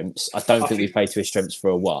strengths. I don't think we've played to his strengths for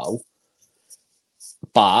a while.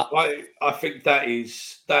 But I think that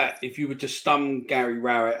if you were to stun Gary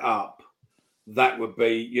Rowett up, that would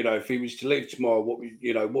be, if he was to leave tomorrow, what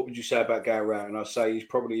would you say about Gary Rowett? And I say he's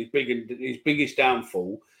probably his biggest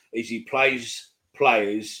downfall is he plays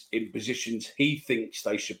players in positions he thinks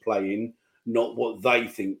they should play in, not what they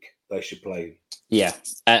think they should play in. Yeah,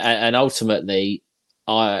 and ultimately,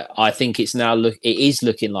 I think it is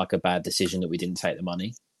looking like a bad decision that we didn't take the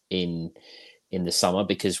money in the summer,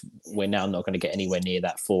 because we're now not going to get anywhere near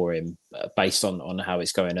that for him based on how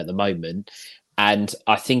it's going at the moment. And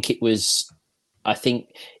I think it was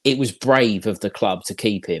brave of the club to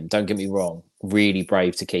keep him. Don't get me wrong, really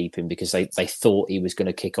brave to keep him because they thought he was going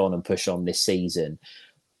to kick on and push on this season.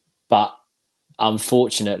 But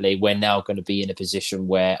unfortunately, we're now going to be in a position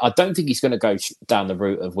where I don't think he's going to go down the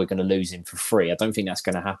route of we're going to lose him for free. I don't think that's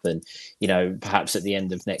going to happen. Perhaps at the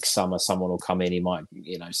end of next summer, someone will come in. He might,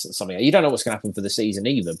 something. You don't know what's going to happen for the season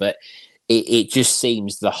either. But it just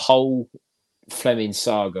seems the whole Fleming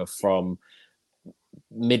saga from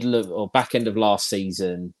middle of or back end of last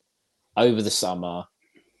season over the summer,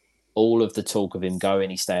 all of the talk of him going,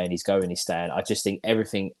 he's staying. I just think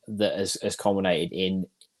everything that has culminated in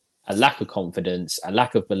a lack of confidence, a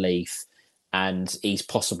lack of belief, and he's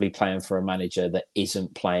possibly playing for a manager that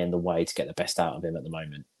isn't playing the way to get the best out of him at the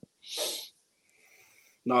moment.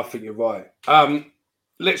 No, I think you're right.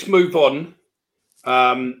 Let's move on.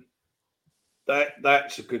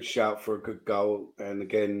 That's a good shout for a good goal. And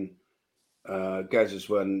again, Gazza's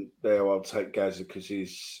one there. I'll take Gazza because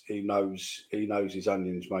he knows his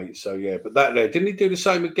onions, mate. So yeah, but that there, didn't he do the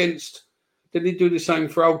same against? Didn't he do the same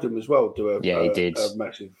for Oldham as well? He did. A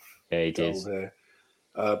massive. Yeah, he did. There.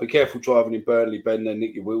 Be careful driving in Burnley, Ben. They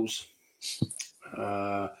nick your wheels.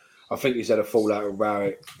 I think he's had a fallout with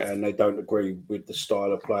Rowett, and they don't agree with the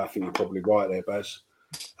style of play. I think you're probably right there, Baz.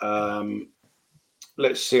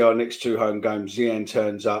 Let's see our next two home games. Zian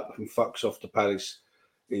turns up and fucks off to Palace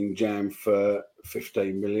in Jam for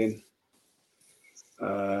 15 million.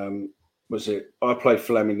 Was it? I played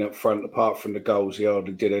Fleming up front. Apart from the goals, he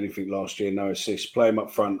hardly did anything last year. No assists. Play him up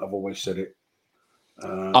front. I've always said it.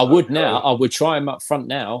 I would now. I would try him up front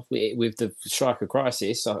now with the striker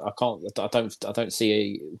crisis. I can't. I don't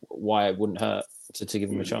see why it wouldn't hurt to give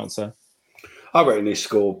him a chance. There. I reckon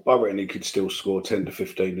he could still score 10 to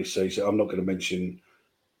 15 this season. I'm not going to mention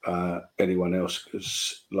anyone else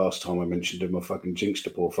because last time I mentioned him, I fucking jinxed the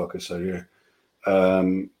poor fucker. So yeah.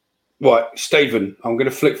 Right, Stephen. I'm going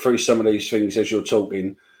to flick through some of these things as you're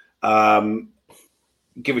talking.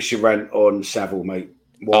 Give us your rant on Saville, mate.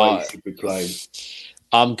 Why he should be playing.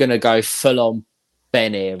 I'm going to go full on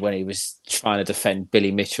Ben here when he was trying to defend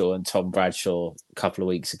Billy Mitchell and Tom Bradshaw a couple of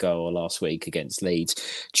weeks ago or last week against Leeds.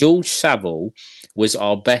 George Saville was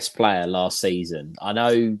our best player last season. I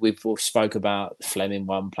know we've spoke about Fleming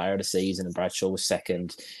won player of the season and Bradshaw was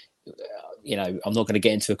second. I'm not going to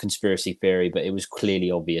get into a conspiracy theory, but it was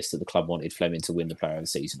clearly obvious that the club wanted Fleming to win the player of the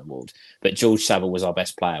season award. But George Saville was our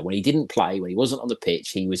best player. When he didn't play, when he wasn't on the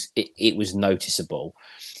pitch, it was noticeable.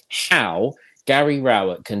 How Gary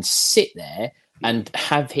Rowett can sit there and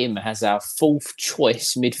have him as our fourth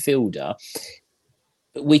choice midfielder.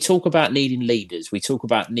 We talk about needing leaders. We talk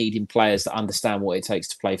about needing players that understand what it takes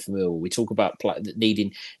to play for Millwall. We talk about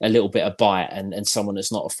needing a little bit of bite and someone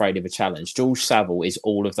that's not afraid of a challenge. George Saville is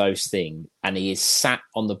all of those things, and he is sat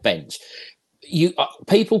on the bench.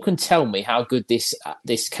 People can tell me how good this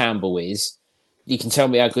Campbell is. You can tell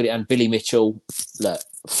me how good and Billy Mitchell. Look,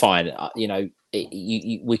 fine.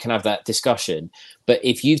 We can have that discussion. But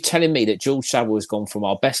if you're telling me that George Saville has gone from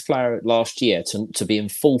our best player last year to being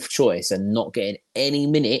fourth choice and not getting any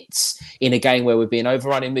minutes in a game where we're being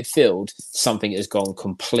overrun in midfield, something has gone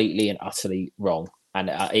completely and utterly wrong. And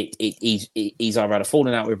he's either had a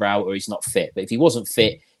falling out with Rowett or he's not fit. But if he wasn't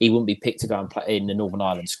fit, he wouldn't be picked to go and play in the Northern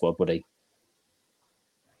Ireland squad, would he?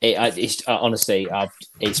 Honestly,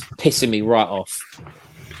 it's pissing me right off.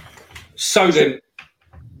 So then,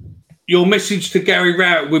 your message to Gary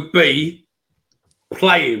Rowett would be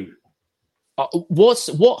play him.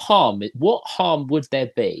 What harm would there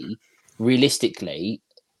be realistically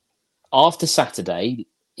after Saturday?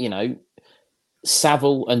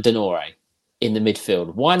 Saville and Denore in the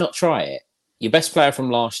midfield. Why not try it? Your best player from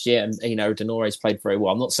last year, and Denore's played very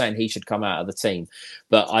well. I'm not saying he should come out of the team,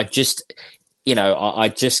 but I just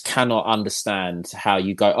cannot understand how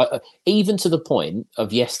you go. Even to the point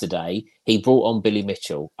of yesterday, he brought on Billy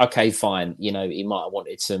Mitchell. Okay, fine. He might have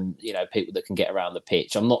wanted some, people that can get around the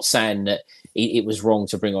pitch. I'm not saying that it was wrong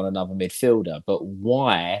to bring on another midfielder, but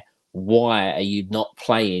why are you not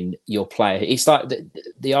playing your player? It's like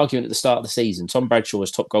the argument at the start of the season. Tom Bradshaw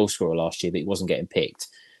was top goal scorer last year, but he wasn't getting picked.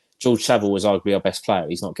 George Saville was arguably our best player.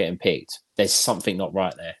 He's not getting picked. There's something not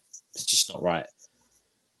right there. It's just not right.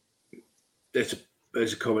 There's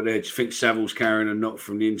a comment there. Do you think Saville's carrying a knock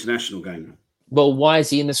from the international game? Well, why is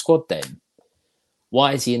he in the squad then?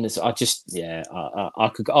 Why is he in this? I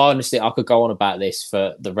could go on about this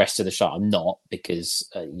for the rest of the show. I'm not, because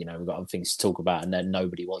we've got other things to talk about, and then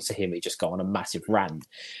nobody wants to hear me just go on a massive rant.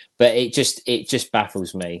 But it just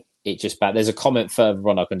baffles me. There's a comment further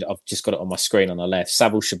on. I've just got it on my screen on the left.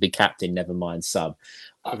 Saville should be captain, never mind sub.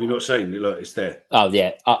 Have you not seen it? Look, it's there. Oh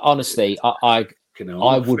yeah. Honestly, I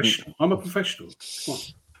wouldn't. I'm a professional.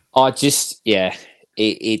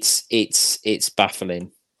 It's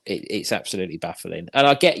baffling. It's absolutely baffling. And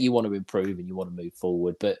I get you want to improve and you want to move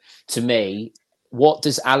forward, but to me, what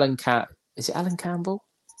does is it Alan Campbell?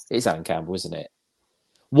 It is Alan Campbell, isn't it?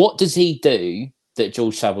 What does he do that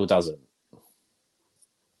George Saville doesn't?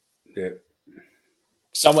 Yeah.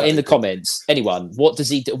 Someone in the comments, anyone, what does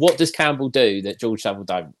he do? What does Campbell do that George Saville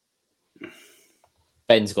don't?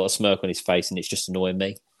 Ben's got a smirk on his face and it's just annoying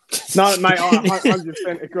me. No, mate, I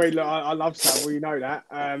 100% agree. Look, I love Saville, you know that.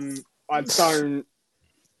 What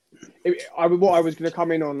I was going to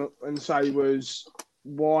come in on and say was,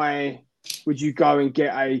 why would you go and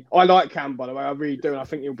get I like Cam, by the way, I really do, and I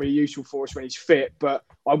think he'll be useful for us when he's fit, but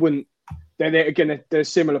I wouldn't. They're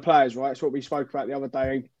similar players, right? It's what we spoke about the other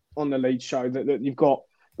day on the Leeds show, that you've got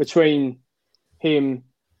between him,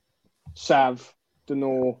 Sav,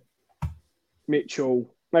 Denore,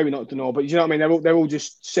 Mitchell, maybe not Denore, but you know what I mean? They're all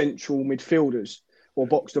just central midfielders, or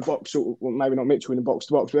box to box, or maybe not Mitchell in the box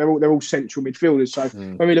to box, but they're all central midfielders. So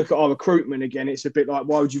when we look at our recruitment again, it's a bit like,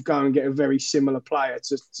 why would you go and get a very similar player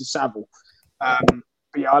to Saville? But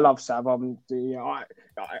yeah, I love Sav.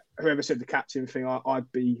 Whoever said the captain thing,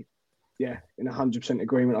 I'd be in 100%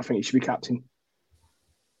 agreement. I think he should be captain.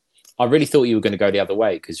 I really thought you were going to go the other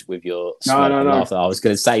way, because with your laugh, I was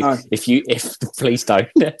going to say, if please don't.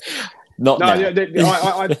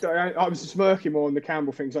 I was smirking more on the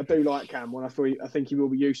Campbell things. I do like Campbell, and I think he will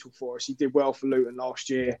be useful for us. He did well for Luton last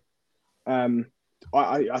year. I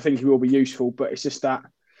think he will be useful, but it's just that,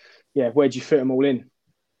 where do you fit them all in?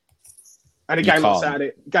 And a game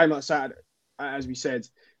like Saturday, as we said,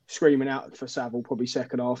 screaming out for Saville, probably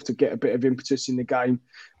second half, to get a bit of impetus in the game,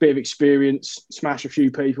 bit of experience, smash a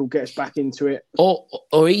few people, get us back into it.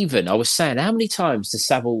 Or even, I was saying, how many times does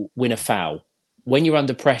Saville win a foul? when you're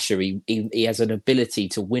under pressure, he has an ability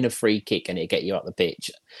to win a free kick and it get you up the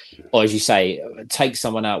pitch, or as you say, take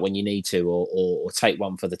someone out when you need to, or take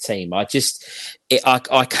one for the team. I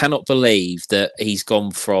cannot believe that he's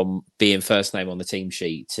gone from being first name on the team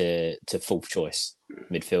sheet to fourth choice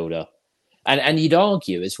midfielder. And you'd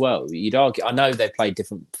argue as well. I know they play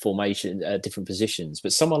different formation, different positions,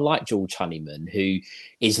 but someone like George Honeyman, who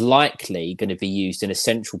is likely going to be used in a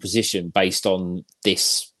central position based on the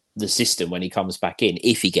system when he comes back in,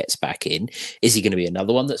 if he gets back in, is he going to be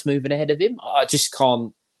another one that's moving ahead of him? I just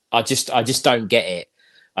can't. I just don't get it.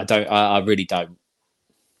 I really don't.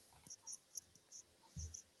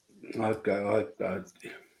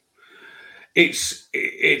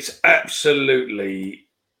 It's absolutely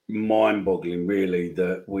mind-boggling, really,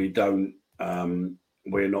 that we're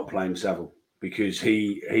not playing Saville, because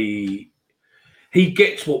he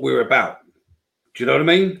gets what we're about. Do you know what I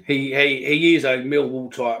mean? He is a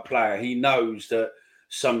Millwall type player. He knows that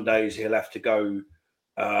some days he'll have to go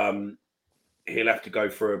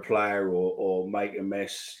for a player or make a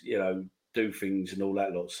mess, do things and all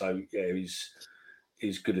that lot. So yeah,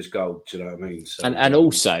 he's good as gold. Do you know what I mean? So, and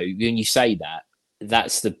also, when you say that,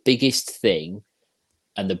 that's the biggest thing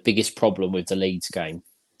and the biggest problem with the Leeds game.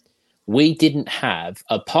 We didn't have,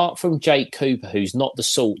 apart from Jake Cooper, who's not the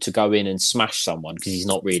sort to go in and smash someone, because he's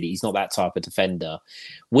not that type of defender.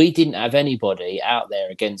 We didn't have anybody out there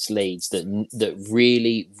against Leeds that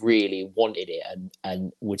really, really wanted it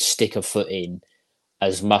and would stick a foot in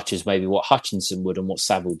as much as maybe what Hutchinson would and what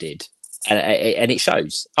Saville did. And it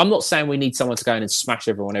shows. I'm not saying we need someone to go in and smash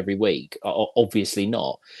everyone every week. Obviously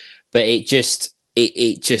not. But it's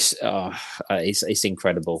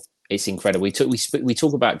incredible. It's incredible. We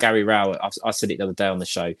talk about Gary Rowett. I said it the other day on the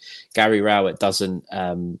show. Gary Rowett doesn't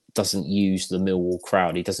use the Millwall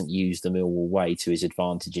crowd. He doesn't use the Millwall way to his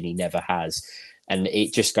advantage, and he never has. And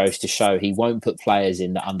it just goes to show he won't put players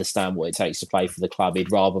in that understand what it takes to play for the club. He'd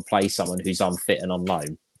rather play someone who's unfit and on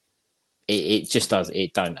loan. It just does.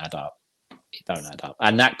 It don't add up. It don't add up.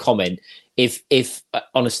 And that comment, if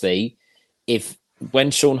honestly,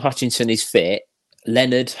 when Sean Hutchinson is fit,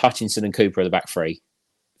 Leonard, Hutchinson, and Cooper are the back three.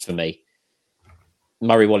 For me,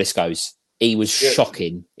 Murray Wallace goes. He was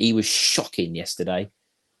shocking. He was shocking yesterday.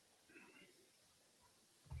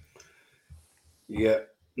 Yeah,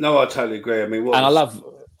 no, I totally agree. I mean, I love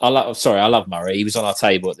Murray. He was on our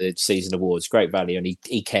table at the season awards. Great value, and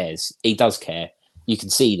he cares. He does care. You can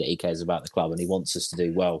see that he cares about the club, and he wants us to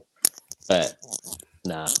do well. But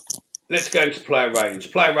nah. Let's go into player ratings.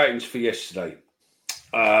 Player ratings for yesterday.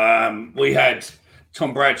 We had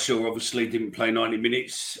Tom Bradshaw, obviously didn't play 90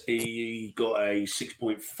 minutes. He got a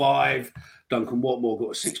 6.5. Duncan Watmore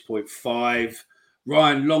got a 6.5.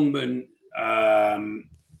 Ryan Longman, 6.9.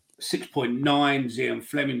 Zian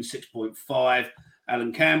Fleming, 6.5.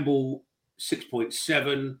 Alan Campbell,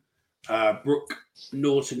 6.7. Brooke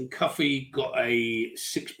Norton Cuffey got a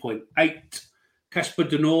 6.8. Casper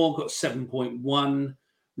Denor got 7.1.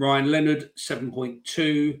 Ryan Leonard,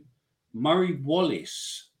 7.2. Murray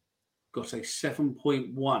Wallace got a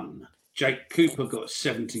 7.1. Jake Cooper got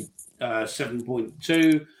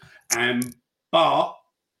 7.2. And Bart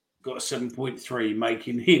got a 7.3,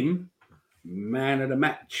 making him man of the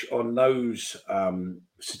match on those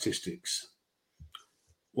statistics.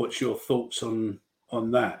 What's your thoughts on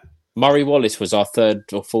that? Murray Wallace was our third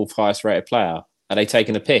or fourth highest rated player. Are they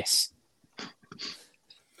taking a piss?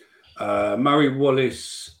 Murray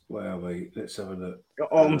Wallace, where are we? Let's have a look.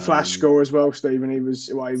 On Flash Score as well, Stephen. He was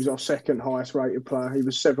our second highest rated player. He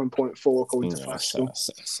was 7.4 according to Flash Score.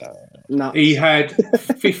 He had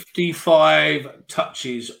 55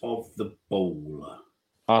 touches of the ball.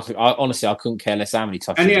 Honestly, I couldn't care less how many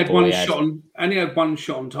touches. And he had one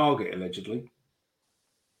shot on target, allegedly.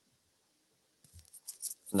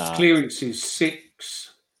 Nah. Clearances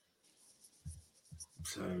 6.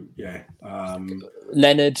 So yeah.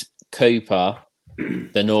 Leonard, Cooper,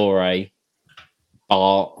 Denore,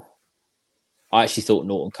 Bart. I actually thought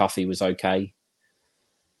Norton Cuffey was okay.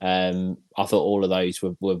 I thought all of those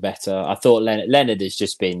were better. I thought Leonard has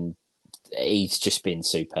just been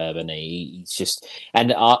superb, and he's just.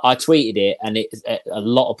 And I tweeted it, and a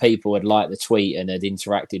lot of people had liked the tweet and had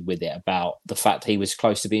interacted with it about the fact he was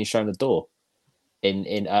close to being shown the door.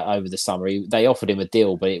 In over the summer, they offered him a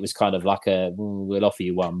deal, but it was kind of like we'll offer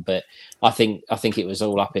you one. But I think it was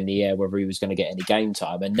all up in the air whether he was going to get any game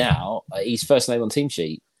time. And now he's first name on team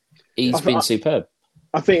sheet. He's been superb.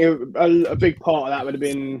 I think a big part of that would have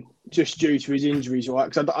been just due to his injuries, right?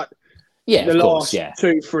 Because the last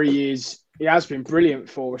 2-3 years he has been brilliant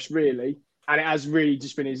for us, really, and it has really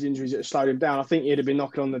just been his injuries that have slowed him down. I think he'd have been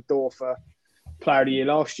knocking on the door for Player of the Year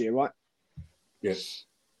last year, right? Yes.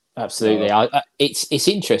 Absolutely. It's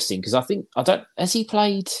interesting because I think has he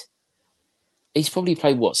played? He's probably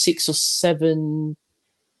played what 6 or 7.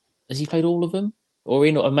 Has he played all of them, or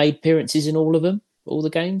made appearances in all of them, all the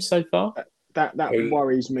games so far? That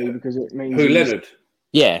worries me because it means Leonard?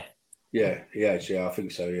 Yeah, yeah, I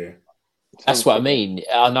think so. Yeah, that's what I mean.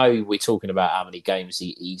 I know we're talking about how many games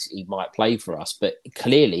he might play for us, but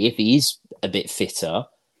clearly, if he is a bit fitter,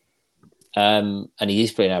 and he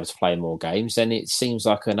is being able to play more games, then it seems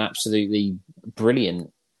like an absolutely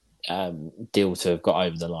brilliant deal to have got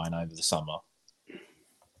over the line over the summer.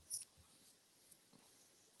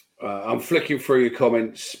 I'm flicking through your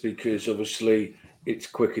comments because obviously it's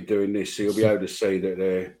quicker doing this, so you'll be able to see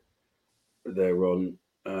that they're on.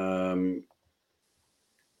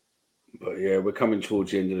 But yeah, we're coming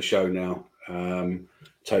towards the end of the show now,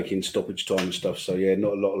 taking stoppage time and stuff. So yeah,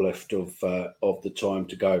 not a lot left of the time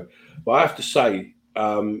to go. But I have to say,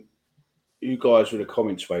 you guys with the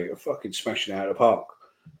comments, mate, are fucking smashing it out of the park.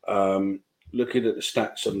 Looking at the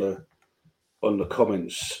stats on the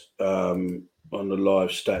comments, on the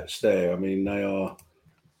live stats there, I mean, they are.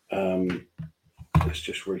 Let's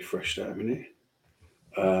just refresh that a minute.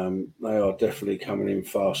 They are definitely coming in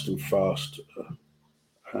fast and fast.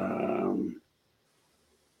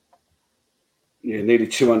 Yeah, nearly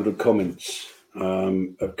 200 comments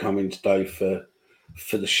have come in today for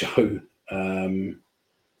the show, and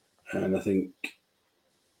I think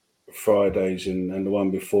Fridays and the one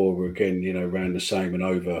before were again, around the same and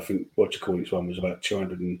over. I think This one was about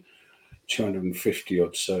 250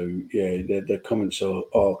 odd. So yeah, their comments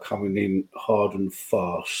are coming in hard and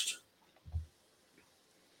fast.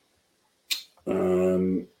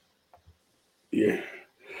 Yeah,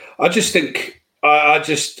 I just think. I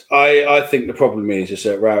think the problem is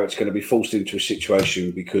that Rowett's going to be forced into a situation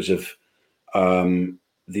because of the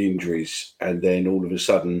injuries, and then all of a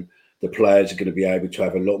sudden the players are going to be able to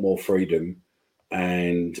have a lot more freedom,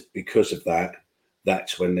 and because of that,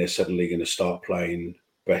 that's when they're suddenly going to start playing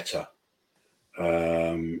better.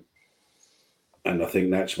 And I think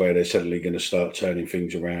that's where they're suddenly going to start turning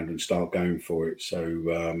things around and start going for it.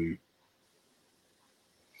 So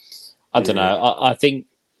I don't know.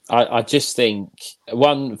 I just think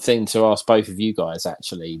one thing to ask both of you guys,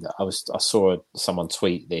 actually, that I saw someone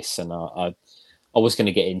tweet this, and I was going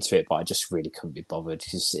to get into it, but I just really couldn't be bothered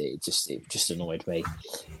because it just annoyed me.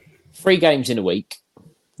 3 games in a week: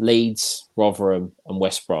 Leeds, Rotherham, and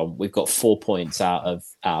West Brom. We've got 4 points out of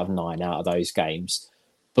 9 out of those games.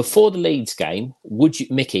 Before the Leeds game,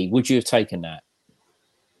 Mickey, would you have taken that?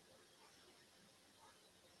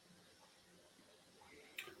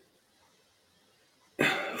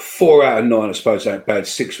 Four out of 9, I suppose, ain't bad.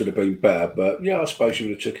 6 would have been better, but yeah, I suppose you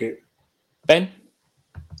would have took it. Ben?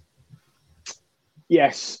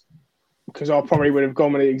 Yes, because I probably would have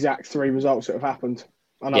gone with the exact 3 results that have happened.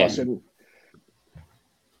 I know I shouldn't.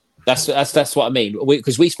 That's what I mean.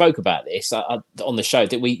 Because we spoke about this on the show.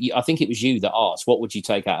 I think it was you that asked, what would you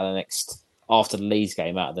take out of after the Leeds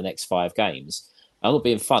game, out of the next 5 games? I'm not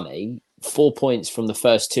being funny. 4 points from the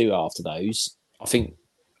first 2 after those. I think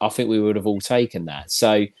we would have all taken that.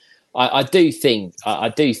 So I do think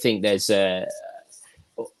there's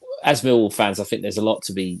as Millwall fans, I think there's a lot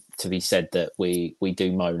to be said that we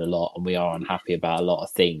do moan a lot and we are unhappy about a lot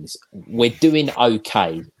of things. We're doing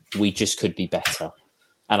okay. We just could be better.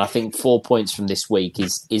 And I think 4 points from this week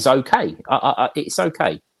is okay. It's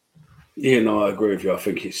okay. Yeah, no, I agree with you. I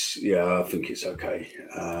think it's okay.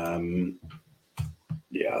 I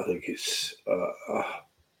think it's.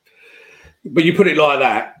 But you put it like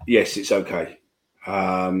that, yes, it's okay.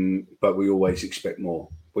 But we always expect more.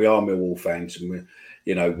 We are Millwall fans, and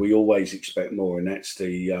we always expect more, and that's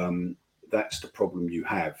the problem you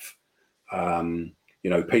have.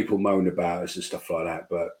 People moan about us and stuff like that,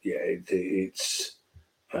 but yeah, it's.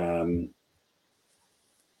 I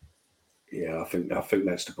think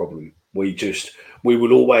that's the problem. We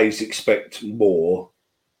will always expect more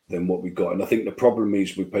than what we've got, and I think the problem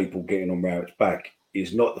is with people getting on Rowett's back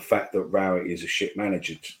is not the fact that Rowett is a shit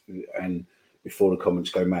manager. And before the comments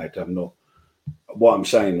go mad, I'm not. What I'm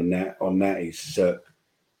saying on that is that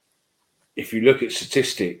if you look at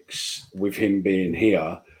statistics with him being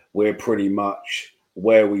here, we're pretty much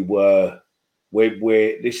where we were.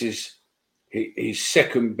 This is his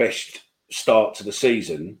second best start to the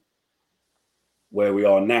season, where we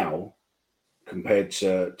are now, compared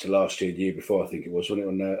to last year, the year before. I think it was,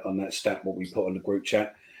 wasn't it, on that stat what we put on the group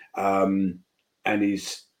chat. And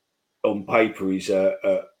he's on paper, he's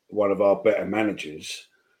one of our better managers,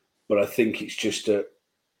 but I think it's just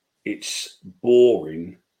it's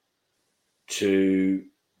boring to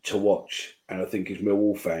watch. And I think as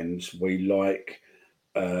Millwall fans, we like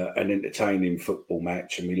an entertaining football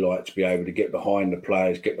match, and we like to be able to get behind the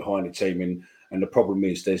players, get behind the team, and the problem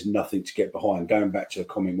is there's nothing to get behind. Going back to the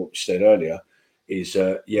comment what we said earlier, is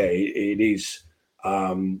it is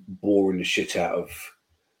boring the shit out of,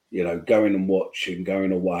 going and watching,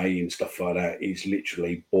 going away and stuff like that is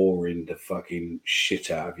literally boring the fucking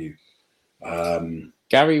shit out of you.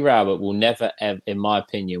 Gary Rowett will never, in my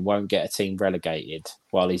opinion, won't get a team relegated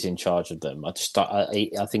while he's in charge of them. I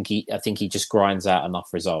think he just grinds out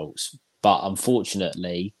enough results. But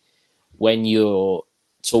unfortunately, when you're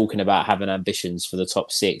talking about having ambitions for the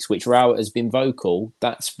top 6, which Rowett has been vocal,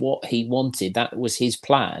 that's what he wanted. That was his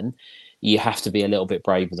plan. You have to be a little bit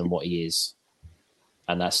braver than what he is.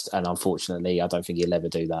 And unfortunately, I don't think he'll ever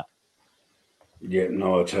do that. Yeah,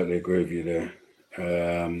 no, I totally agree with you there.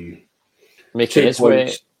 Mickey,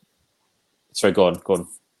 sorry, go on.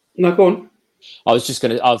 No, go on. I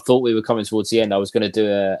thought we were coming towards the end. I was going to do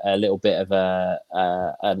a little bit of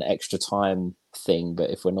an extra time thing, but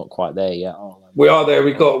if we're not quite there yet, we are there.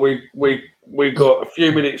 We got a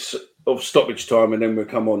few minutes of stoppage time, and then we'll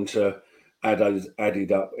come on to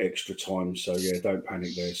added up extra time. So yeah, don't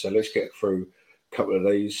panic there. So let's get through a couple of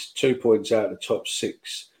these. 2 points out of the top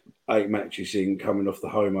 6, 8 matches in, coming off the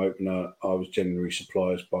home opener. I was genuinely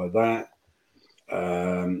surprised by that.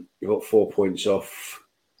 You got 4 points off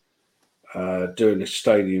doing the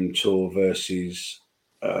stadium tour versus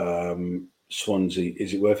Swansea.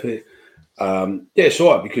 Is it worth it? Yeah, it's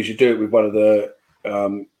all right because you do it with one of the.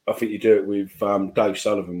 I think you do it with Dave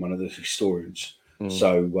Sullivan, one of the historians.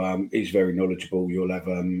 So he's very knowledgeable. You'll have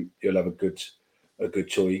a good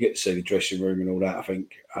tour. You get to see the dressing room and all that. I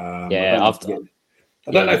think. I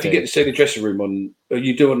don't know if you get to see the dressing room on.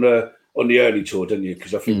 You do on the early tour, don't you?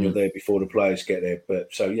 Because I think you're there before the players get there.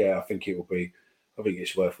 But so yeah, I think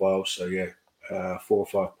it's worthwhile. So yeah, 4 or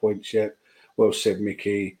 5 points. Yeah, well said,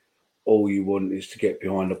 Mickey. All you want is to get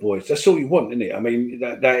behind the boys. That's all you want, isn't it? I mean,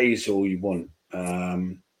 that is all you want.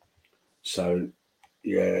 So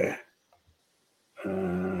yeah,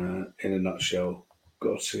 in a nutshell,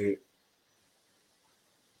 got it.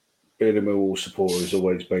 Being a Millwall supporter has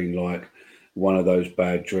always been like one of those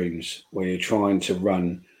bad dreams where you're trying to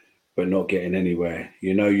run but not getting anywhere.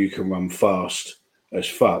 You can run fast as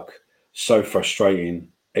fuck. So frustrating,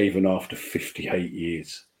 even after 58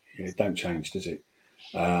 years. It don't change, does it?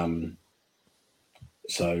 Yeah.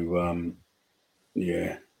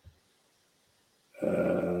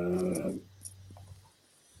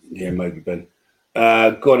 Yeah, maybe Ben.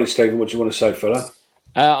 Go on, Stephen. What do you want to say, fella?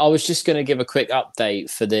 I was just going to give a quick update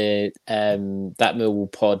for the That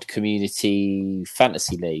Millwall Pod Community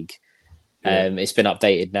Fantasy League. It's been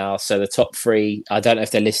updated now. So the top 3, I don't know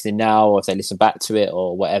if they're listening now or if they listen back to it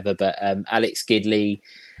or whatever, but Alex Gidley,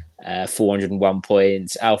 401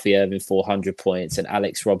 points, Alfie Irving, 400 points, and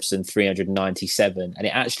Alex Robson, 397. And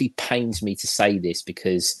it actually pains me to say this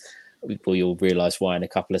because you'll realise why in a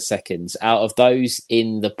couple of seconds. Out of those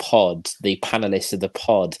in the pod, the panellists of the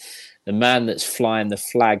pod, the man that's flying the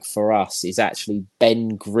flag for us is actually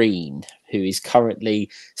Ben Green, who is currently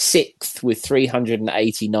 6th with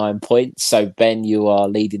 389 points. So, Ben, you are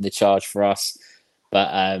leading the charge for us.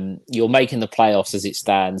 But you're making the playoffs as it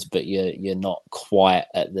stands, but you're not quite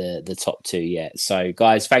at the top 2 yet. So,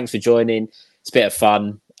 guys, thanks for joining. It's a bit of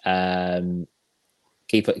fun.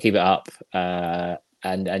 Keep it up.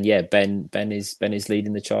 And yeah, Ben is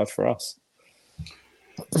leading the charge for us.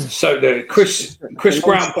 So the Chris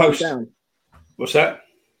Brown post. What's that?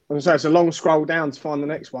 I was going to say it's a long scroll down to find the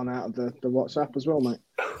next one out of the WhatsApp as well, mate.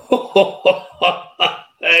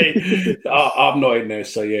 Hey, I'm not in there,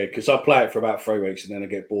 so yeah, because I play it for about 3 weeks and then I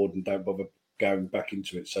get bored and don't bother going back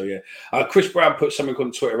into it. So yeah, Chris Brown put something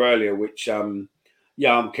on Twitter earlier, which I'm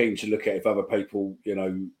keen to look at if other people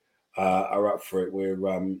are up for it.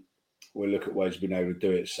 We'll look at ways of being able to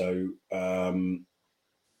do it. So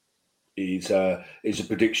it's a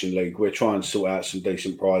prediction league. We're trying to sort out some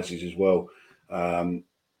decent prizes as well.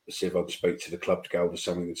 See if I can speak to the club to go over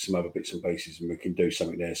some other bits and pieces, and we can do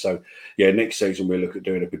something there. So yeah, next season we'll look at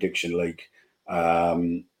doing a prediction league,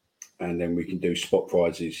 and then we can do spot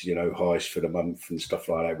prizes, highest for the month and stuff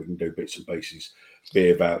like that. We can do bits and pieces,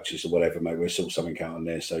 beer vouchers or whatever, mate. We'll sort something out on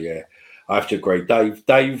there. So yeah, I have to agree.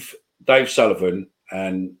 Dave Sullivan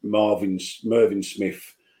and Mervyn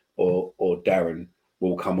Smith or Darren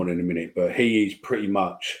will come on in a minute, but he is pretty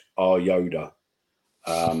much our Yoda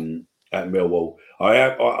at Millwall.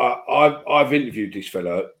 I've interviewed this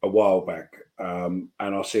fella a while back, and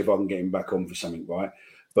I'll see if I can get him back on for something, right?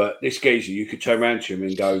 But this geezer, you could turn around to him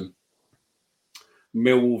and go,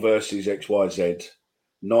 Millwall versus XYZ,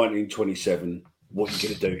 1927, what are you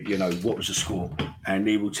going to do? What was the score? And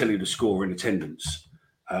he will tell you the score in attendance.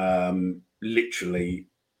 literally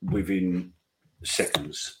within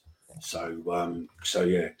seconds. So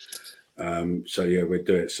yeah, we'll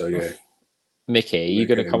do it. So yeah, Mickey, are you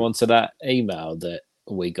going to come on to that email that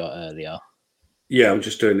we got earlier? Yeah, I'm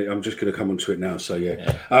just doing it. I'm just going to come onto it now. So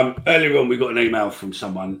yeah. Earlier on, we got an email from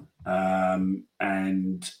someone,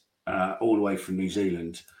 and all the way from New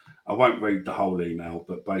Zealand. I won't read the whole email,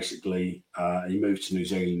 but basically, he moved to New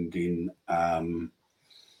Zealand in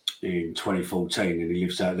 2014, and he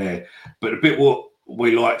lives out there. But a bit what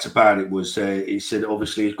we liked about it was he said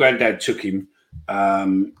obviously his granddad took him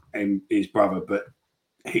and his brother, but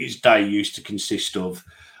his day used to consist of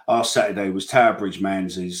our Saturday was Tower Bridge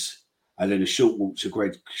Manses, and then a short walk to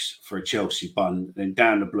Greg's for a Chelsea bun, then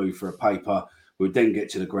down the Blue for a paper. We'd then get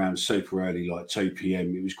to the ground super early, like 2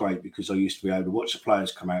 p.m. It was great because I used to be able to watch the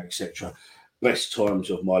players come out, etc. Best times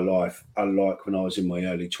of my life, unlike when I was in my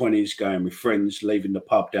early 20s, going with friends, leaving the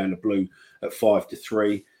pub down the Blue at 5 to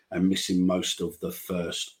 3 and missing most of the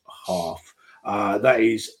first half. That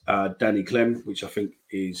is Danny Clem, which I think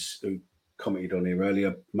is who commented on here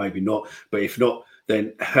earlier, maybe not. But if not,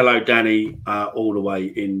 then hello, Danny, all the way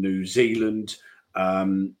in New Zealand.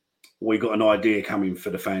 We got an idea coming for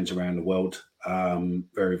the fans around the world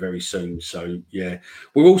very, very soon. So, yeah.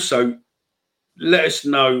 We'll also let us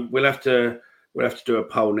know. We'll have to do a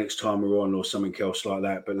poll next time we're on or something else like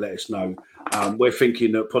that, but let us know. We're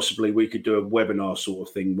thinking that possibly we could do a webinar sort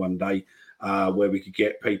of thing one day where we could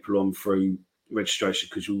get people on through registration,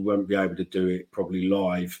 because we won't be able to do it probably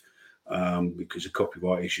live because of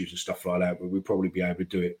copyright issues and stuff like that, but we'll probably be able to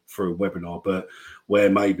do it through a webinar, but where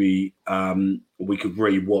maybe we could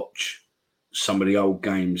re-watch some of the old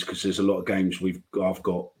games, because there's a lot of games I've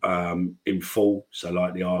got in full, so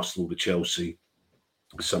like the Arsenal, the Chelsea,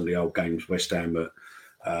 some of the old games, West Ham at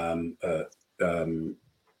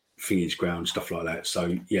Thingy's Ground, stuff like that.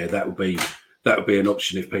 So yeah, that would be an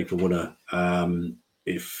option if people want to,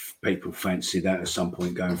 if people fancy that at some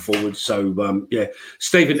point going forward. So yeah,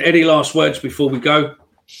 Stephen, any last words before we go?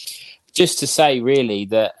 Just to say, really,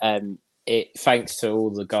 that thanks to all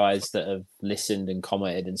the guys that have listened and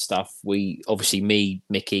commented and stuff. We obviously, me,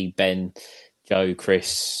 Mickey, Ben, Joe,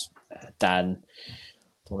 Chris, Dan.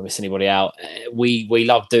 Don't want to miss anybody out. We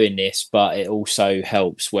love doing this, but it also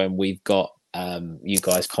helps when we've got you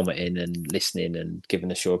guys commenting and listening and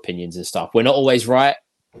giving us your opinions and stuff. We're not always right,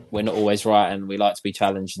 and we like to be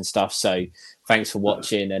challenged and stuff. So thanks for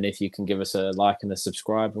watching, and if you can give us a like and a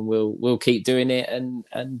subscribe, and we'll keep doing it,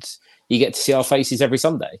 and you get to see our faces every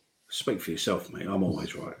Sunday. Speak for yourself, mate. I'm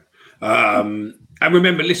always right. And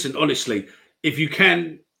remember, listen, honestly, if you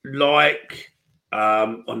can like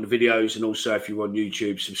on the videos, and also if you're on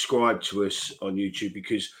YouTube, subscribe to us on YouTube,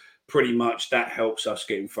 because pretty much that helps us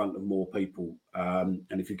get in front of more people. And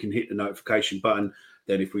if you can hit the notification button,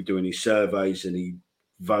 then if we do any surveys, any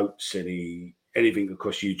votes, anything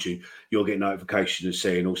across YouTube, you'll get notification and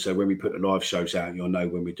see. And also when we put the live shows out, you'll know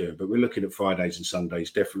when we do it. But we're looking at Fridays and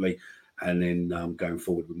Sundays, definitely. And then going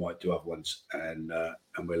forward, we might do other ones, and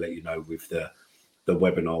we'll let you know with the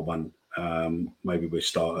webinar one. Maybe we'll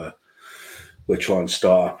try and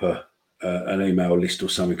start up an email list or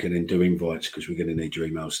something, and then do invites, because we're going to need your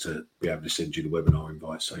emails to be able to send you the webinar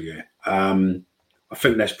invite. So yeah, I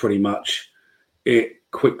think that's pretty much it.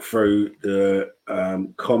 Quick through the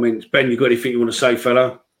comments. Ben, you got anything you want to say,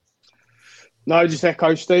 fella? No, just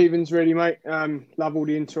echo Stevens, really, mate. Love all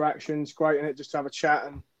the interactions. Great, and it just to have a chat,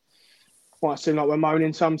 and might seem like we're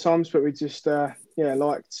moaning sometimes, but we just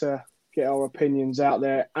like to get our opinions out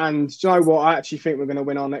there. And do you know what? I actually think we're going to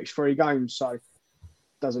win our next 3 games, so it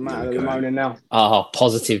doesn't matter that we're moaning now. Oh,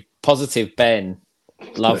 positive Ben.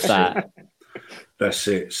 Love that. That's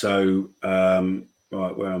it. So,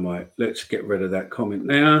 right, where am I? Let's get rid of that comment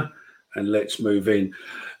now, and let's move in.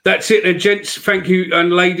 That's it then, gents. Thank you,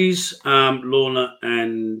 and ladies, Lorna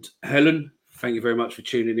and Helen. Thank you very much for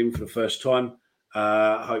tuning in for the first time.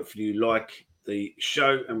 Hopefully you like the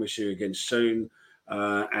show, and we'll see you again soon.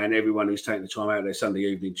 And everyone who's taken the time out their Sunday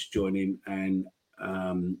evening to join in and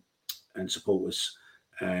support us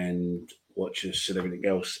and watch us and everything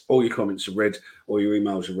else. All your comments are read, all your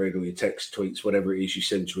emails are read, all your text, tweets, whatever it is you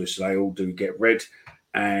send to us, they all do get read.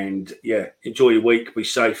 And yeah, enjoy your week, be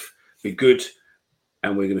safe, be good.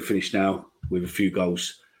 And we're going to finish now with a few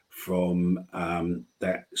goals from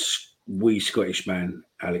that wee Scottish man,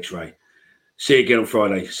 Alex Ray. See you again on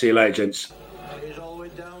Friday. See you later, gents. It is all the way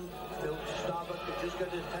down. Phil Starbuck could just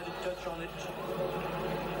get his head a touch on it.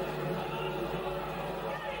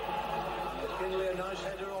 McKinley, a nice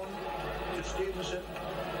header on to Stevenson.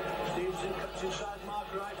 Stevenson cuts inside, Mark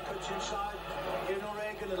Wright cuts inside. Kieran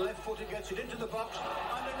O'Regan, the left footer, gets it into the box.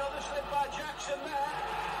 And another slip by Jackson there.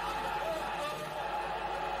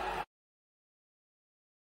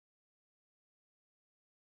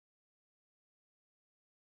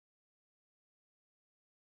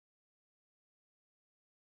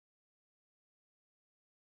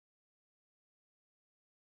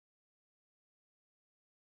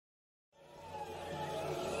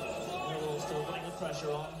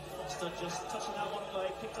 pressure on. Stood just touching that one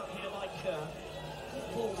way, picked up here by Kerr.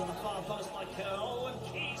 Pulled on the far post by Kerr. Oh, and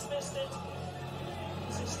Keys missed it.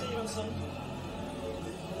 This is Stevenson.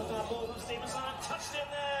 The bad ball from Stevenson, and touched in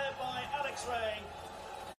there by Alex Ray.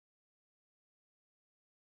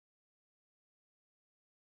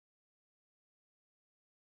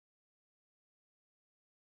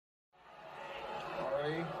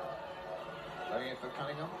 Ray, laying it for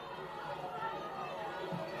Cunningham.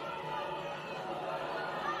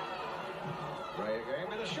 Ray again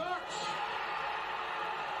with a shot.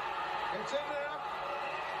 It's in there.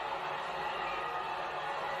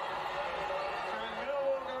 And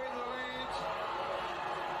Millwall go in the lead.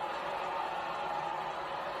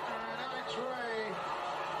 And Alex Ray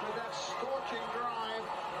with that scorching drive.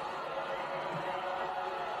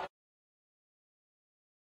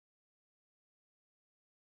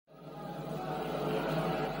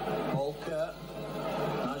 Walker.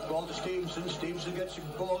 Nice ball to Stevenson. Stevenson gets the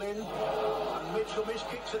ball in. And Mitchell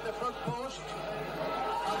kicks at the front post.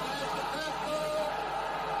 And there's the third goal.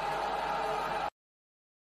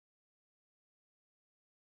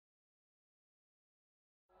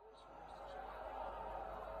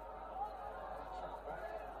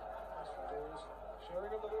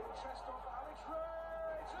 Showing him the little chest off Alex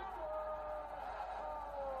Ray. 2-1.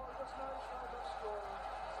 Oh, that's nice how that scored.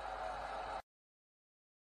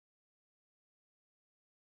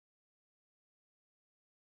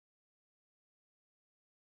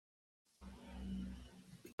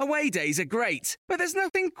 Away days are great, but there's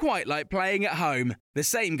nothing quite like playing at home. The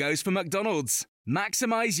same goes for McDonald's.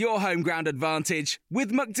 Maximise your home ground advantage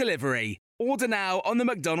with McDelivery. Order now on the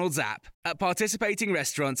McDonald's app. At participating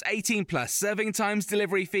restaurants, 18 plus serving times,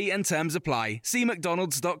 delivery fee and terms apply. See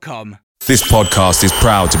mcdonalds.com. This podcast is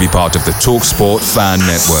proud to be part of the TalkSport Fan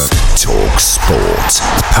Network. TalkSport.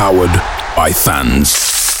 Powered by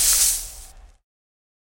fans.